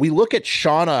 We look at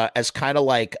Shauna as kind of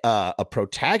like a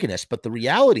protagonist, but the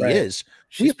reality is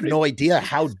we have no idea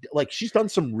how, like, she's done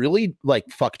some really like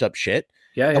fucked up shit.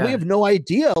 And we have no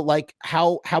idea like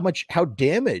how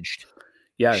damaged.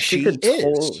 Yeah, she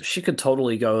could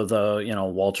totally go the,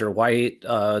 Walter White,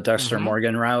 Dexter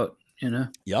Morgan route,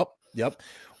 Yep.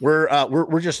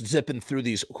 We're just zipping through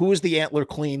these. Who is the antler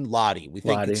clean? Lottie. We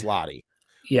think it's Lottie.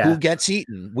 Yeah. Who gets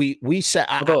eaten? We said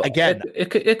again. It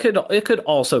could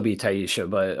also be Taisha,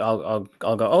 but I'll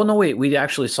go. Oh no, wait. We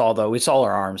actually saw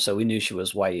her arms, so we knew she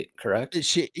was white. Correct?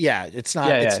 It's not. It's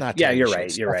not. Yeah, Taisha. you're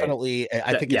right. You're definitely, right.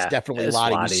 I think it's definitely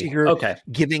Lottie. We see her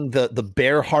giving the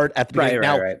bear heart at the beginning.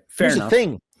 Right. Fair enough.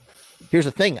 Here's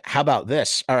the thing. How about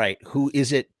this? All right. Who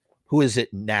is it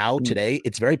now today?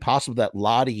 It's very possible that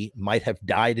Lottie might have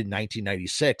died in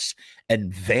 1996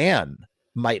 and Van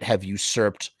might have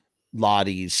usurped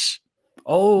Lottie's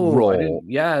role.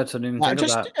 It's an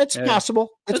it's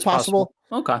possible. It's possible.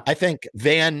 Okay. I think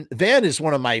Van is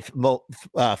one of my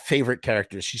favorite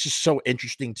characters. She's just so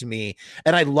interesting to me.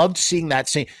 And I loved seeing that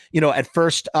scene. At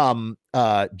first,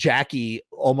 Jackie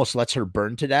almost lets her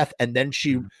burn to death. And then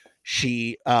she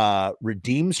she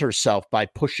redeems herself by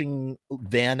pushing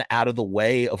Van out of the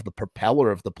way of the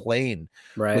propeller of the plane,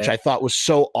 right. which I thought was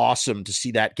so awesome to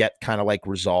see that get kind of like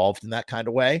resolved in that kind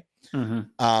of way.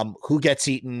 Who gets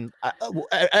eaten?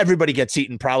 Everybody gets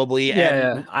eaten, probably.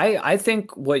 Yeah, I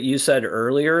think what you said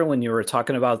earlier when you were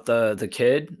talking about the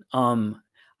kid,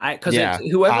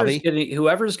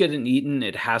 whoever's getting eaten,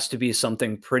 it has to be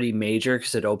something pretty major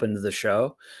because it opened the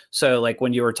show. So like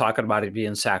when you were talking about it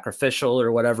being sacrificial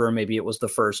or whatever, maybe it was the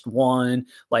first one.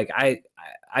 Like I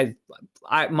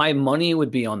my money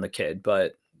would be on the kid,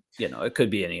 but you know, it could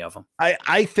be any of them.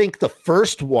 I think the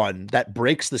first one that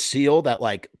breaks the seal, that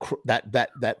like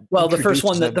that. Well, the first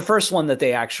one that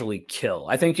they actually kill.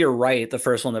 I think you're right. The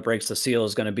first one that breaks the seal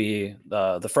is going to be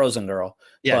the frozen girl.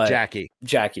 Yeah,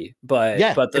 Jackie. But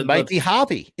it might be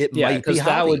Javi. It might be because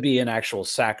that would be an actual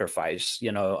sacrifice.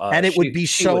 You know, and it would be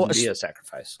be a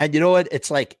sacrifice. And you know what?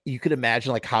 It's like you could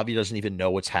imagine like Javi doesn't even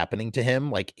know what's happening to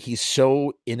him. Like he's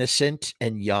so innocent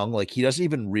and young. Like he doesn't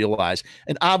even realize.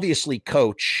 And obviously,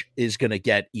 Coach is going to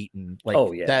get eaten.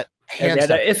 Like that.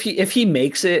 If he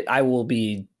makes it, I will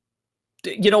be.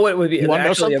 You know what would be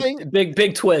actually a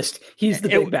big twist? He's the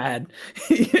big bad.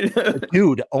 You know?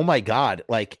 Dude, oh my God.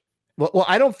 Like, well,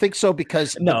 I don't think so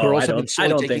because the girls have been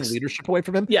slowly taking leadership away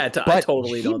from him. Yeah, I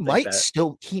totally don't think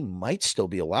that. He might still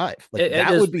be alive. Like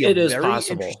that would be very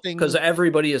possible because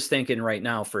everybody is thinking right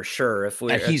now for sure if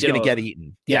he's going to get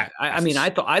eaten. Yeah, I mean, I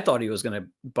thought he was going to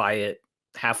buy it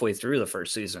halfway through the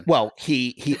first season. Well,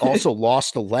 he also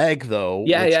lost a leg though.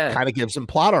 Which kind of gives him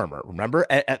plot armor. Remember,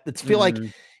 it's feel like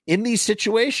in these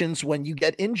situations when you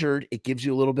get injured, it gives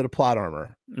you a little bit of plot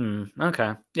armor.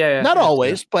 Okay, yeah. Not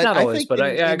always, but not I always, think but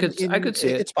I could see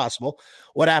it. It's possible.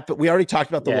 What happened? We already talked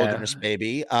about the wilderness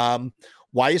baby.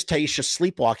 Why is Taisha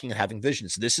sleepwalking and having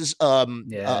visions? This is a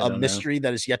mystery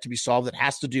that is yet to be solved. That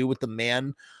has to do with the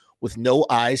man with no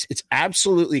eyes. It's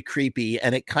absolutely creepy,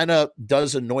 and it kind of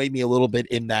does annoy me a little bit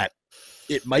in that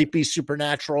it might be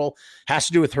supernatural. Has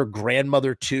to do with her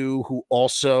grandmother too, who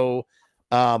also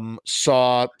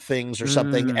saw things or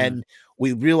something, and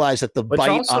we realize that the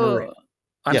bite on her.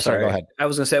 I'm sorry. Go ahead. I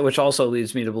was going to say, which also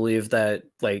leads me to believe that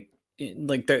like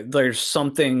there's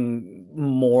something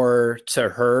more to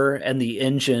her and the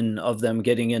engine of them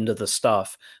getting into the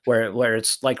stuff where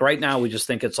it's like right now we just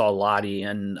think it's all Lottie,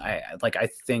 and I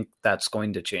think that's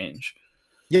going to change.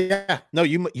 Yeah, no,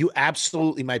 you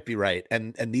absolutely might be right.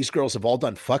 And these girls have all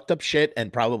done fucked up shit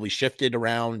and probably shifted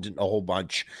around a whole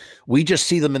bunch. We just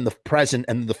see them in the present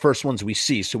and the first ones we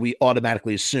see. So we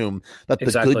automatically assume that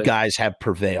the good guys have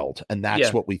prevailed. And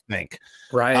that's what we think.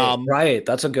 Right. Right.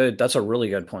 That's a really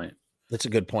good point. That's a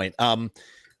good point. And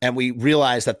we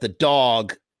realize that the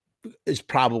dog is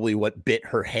probably what bit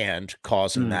her hand,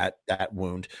 causing that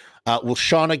wound. Will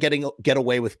Shauna get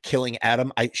away with killing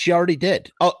Adam? She already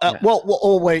did.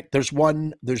 Wait. There's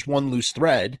one loose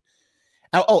thread.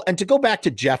 And to go back to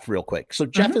Jeff real quick. So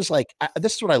Jeff is like,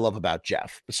 this is what I love about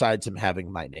Jeff, besides him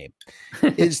having my name,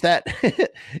 is that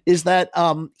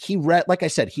he read, like I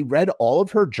said, he read all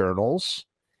of her journals,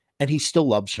 and he still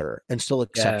loves her and still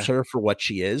accepts her for what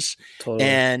she is. Totally.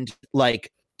 And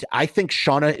like, I think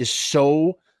Shauna is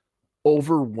so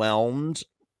overwhelmed.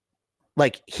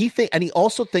 Like and he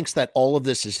also thinks that all of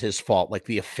this is his fault, like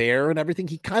the affair and everything.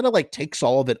 He kind of like takes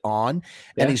all of it on,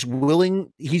 and he's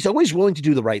always willing to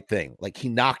do the right thing. Like he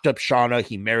knocked up Shauna,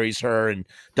 he marries her and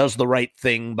does the right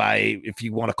thing by, if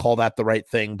you want to call that the right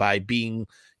thing, by being,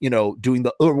 doing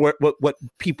what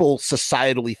people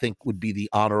societally think would be the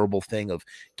honorable thing of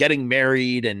getting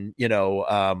married and,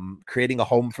 creating a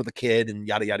home for the kid and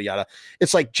yada, yada, yada.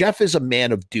 It's like Jeff is a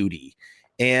man of duty.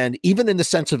 And even in the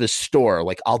sense of his store,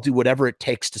 like, I'll do whatever it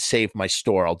takes to save my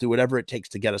store. I'll do whatever it takes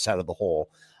to get us out of the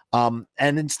hole. And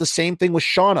it's the same thing with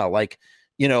Shauna. Like,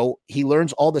 he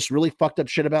learns all this really fucked up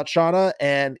shit about Shauna,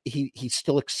 and he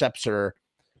still accepts her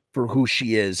for who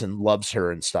she is and loves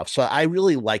her and stuff. So I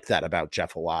really like that about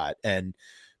Jeff a lot, and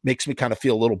makes me kind of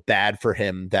feel a little bad for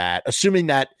him, that assuming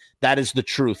that is the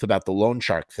truth about the loan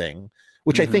shark thing,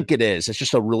 which I think it is. It's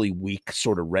just a really weak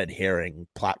sort of red herring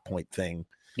plot point thing.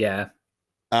 Yeah.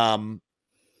 But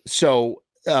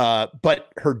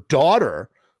her daughter,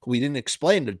 who we didn't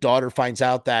explain, the daughter finds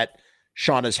out that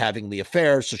Shauna's having the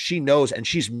affair. So she knows, and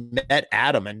she's met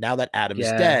Adam, and now that Adam is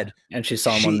dead, and she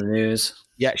saw him on the news.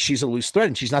 Yeah. She's a loose thread,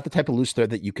 and she's not the type of loose thread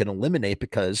that you can eliminate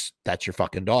because that's your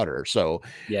fucking daughter. So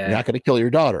you're not going to kill your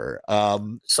daughter.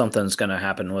 Something's going to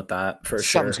happen with that for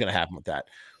sure. Something's going to happen with that.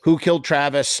 Who killed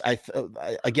Travis? I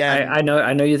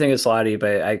know you think it's Lottie,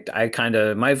 but I kind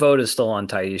of, my vote is still on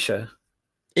Taisha.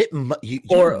 You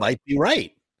might be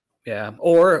right. Yeah.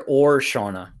 Or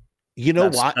Shauna. You know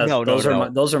what? No,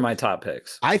 those are my top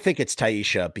picks. I think it's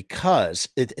Taisha because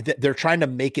they're trying to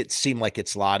make it seem like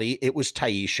it's Lottie. It was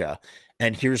Taisha.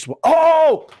 And here's what.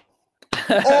 Oh,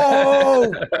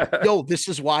 yo, this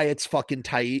is why it's fucking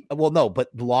Taisha. Well, no, but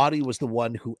Lottie was the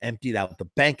one who emptied out the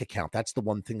bank account. That's the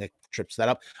one thing that trips that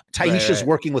up. Taisha's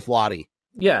working with Lottie.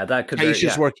 Yeah, that could be.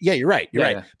 Taisha's work. Yeah, you're right. You're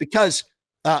right. Because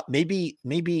maybe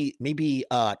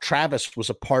Travis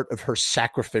was a part of her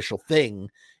sacrificial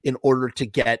thing in order to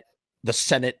get the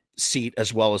Senate seat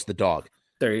as well as the dog.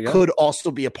 There you go. Could also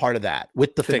be a part of that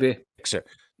with the fixer.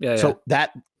 Yeah. So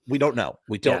that we don't know.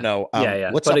 We don't know.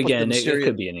 What's up again, with it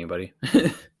could be anybody.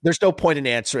 There's no point in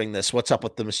answering this. What's up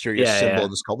with the mysterious symbol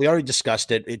in this cult? We already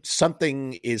discussed it. It's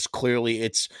something is clearly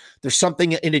there's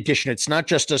something in addition. It's not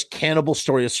just a cannibal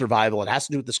story of survival. It has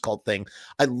to do with this cult thing.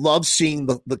 I love seeing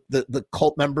the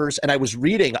cult members. And I was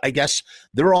reading, I guess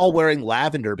they're all wearing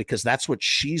lavender because that's what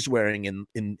she's wearing in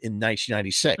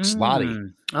 1996,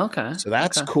 Lottie. Okay. So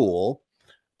that's cool.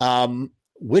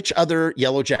 Which other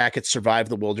Yellow Jackets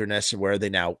survived the wilderness and where are they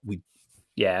now? Who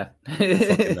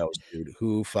fucking knows, dude?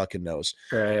 Who fucking knows?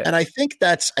 Right. And I think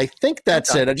that's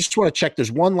it. I just want to check.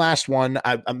 There's one last one.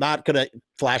 I'm not gonna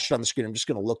flash it on the screen. I'm just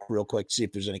gonna look real quick, see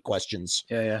if there's any questions.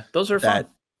 Yeah. Those are fun.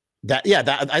 That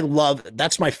I love.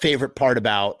 That's my favorite part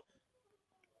about.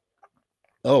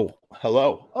 Oh,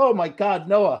 hello. Oh my God,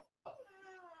 Noah.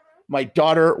 My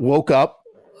daughter woke up.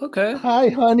 Okay. Hi,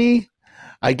 honey.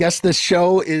 I guess this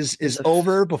show is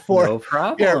over before. No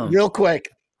problem. Here, real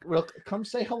quick. Come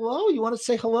say hello. You want to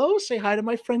say hello? Say hi to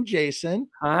my friend Jason.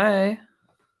 Hi. Are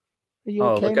you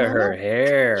okay? Look at her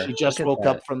hair. She just woke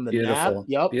up from the nap.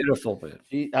 Yep. Beautiful.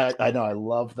 I know. I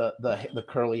love the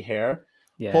curly hair.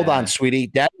 Yeah. Hold on, sweetie.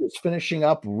 Dad is finishing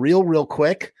up real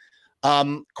quick.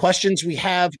 Questions we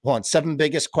have. Hold on. 7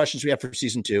 biggest questions we have for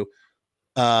season 2.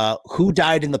 Who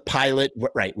died in the pilot?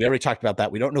 Right. We already talked about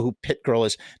that. We don't know who Pit Girl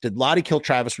is. Did Lottie kill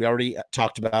Travis? We already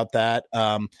talked about that.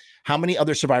 How many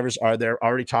other survivors are there?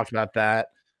 Already talked about that.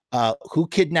 Who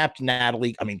kidnapped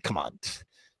Natalie? I mean, come on.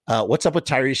 What's up with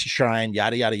Tyrese Shrine?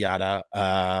 Yada, yada,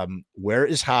 yada. Where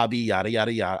is Hobby? Yada,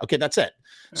 yada, yada. Okay. That's it.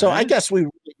 So I guess we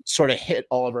sort of hit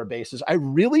all of our bases. I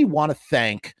really want to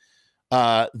thank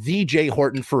VJ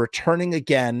Horton for returning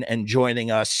again and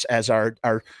joining us as our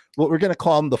what we're going to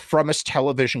call him the Frumest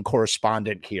television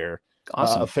correspondent here.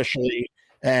 Awesome. Officially.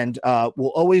 And we'll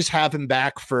always have him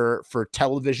back for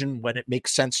television when it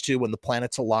makes sense to, when the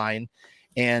planets align.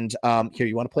 And here,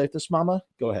 you want to play with this, Mama?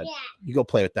 Go ahead. Yeah. You go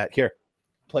play with that. Here,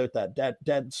 play with that.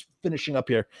 Dad's finishing up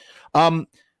here. I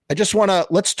just want to,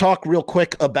 let's talk real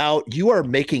quick about, you are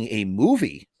making a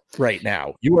movie right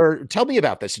now. Tell me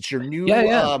about this. It's your new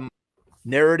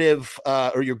narrative,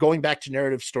 or you're going back to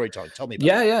narrative storytelling. Tell me about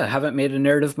it. I haven't made a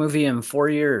narrative movie in 4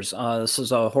 years. This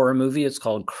is a horror movie. It's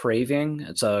called Craving.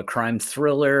 It's a crime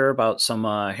thriller about some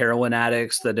heroin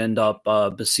addicts that end up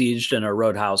besieged in a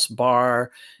roadhouse bar.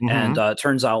 And it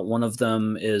turns out one of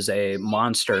them is a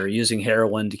monster using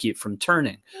heroin to keep from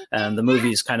turning. And the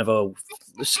movie is kind of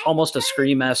almost a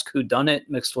Scream-esque whodunit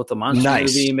mixed with a monster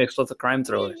movie, mixed with a crime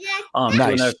thriller.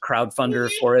 Doing a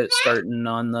crowdfunder for it starting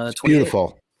on the 28th.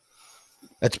 Beautiful.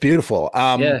 That's beautiful.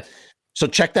 So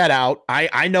check that out.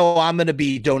 I know I'm going to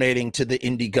be donating to the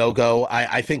Indiegogo.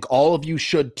 I think all of you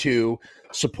should too.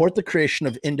 Support the creation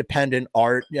of independent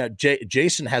art.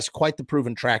 Jason has quite the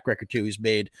proven track record too. He's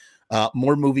made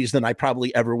more movies than I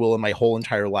probably ever will in my whole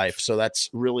entire life. So it's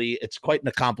quite an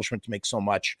accomplishment to make so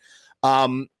much.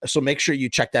 So make sure you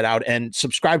check that out and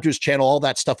subscribe to his channel. All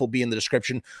that stuff will be in the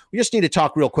description. We just need to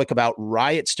talk real quick about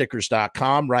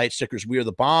riotstickers.com. Riot Stickers, we are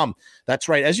the bomb. That's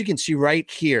right. As you can see right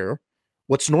here,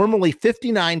 what's normally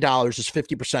 $59 is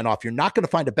 50% off. You're not going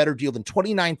to find a better deal than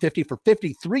 $29.50 for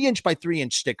 50 3-inch by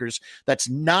 3-inch stickers. That's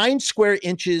 9 square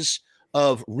inches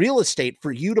of real estate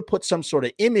for you to put some sort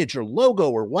of image or logo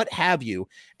or what have you.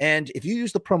 And if you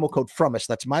use the promo code FRUMESS,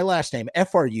 that's my last name,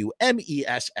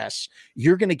 FRUMESS,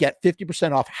 you're going to get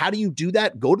 50% off. How do you do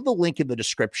that? Go to the link in the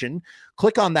description,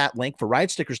 click on that link for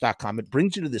riotstickers.com. It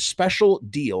brings you to this special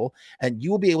deal and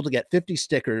you will be able to get 50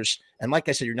 stickers. And like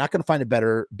I said, you're not going to find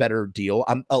a better deal.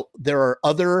 There are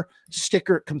other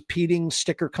competing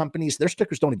sticker companies. Their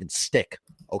stickers don't even stick.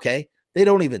 Okay. They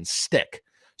don't even stick.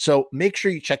 So make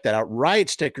sure you check that out.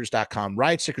 Riotstickers.com.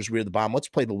 Riot Stickers, we're the bomb. Let's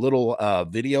play the little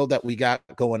video that we got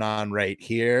going on right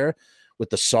here with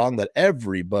the song that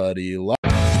everybody loves.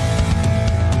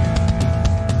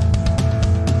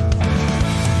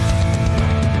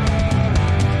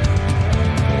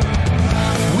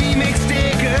 We make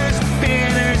stickers,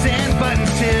 banners, and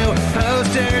buttons too.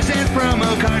 Posters and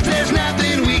promo cards. There's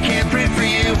nothing we can't print for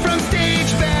you. From stage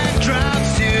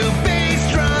backdrops to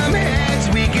bass drum heads,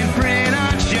 we can print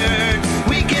on shirts.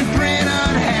 We can print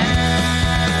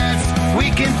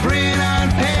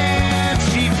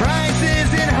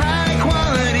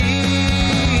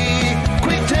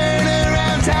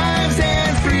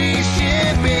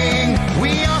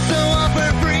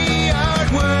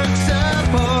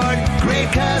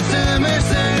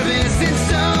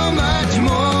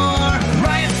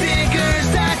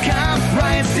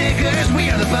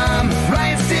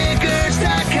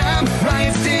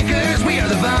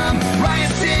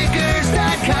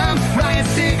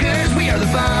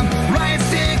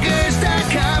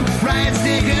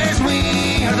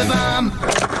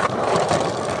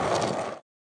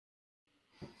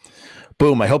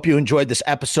Boom. I hope you enjoyed this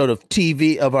episode of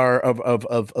TV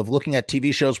of looking at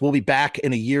TV shows. We'll be back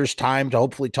in a year's time to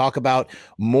hopefully talk about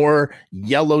more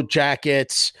Yellow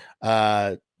Jackets.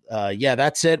 Yeah,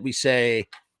 that's it. We say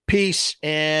peace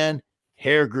and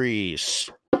hair grease.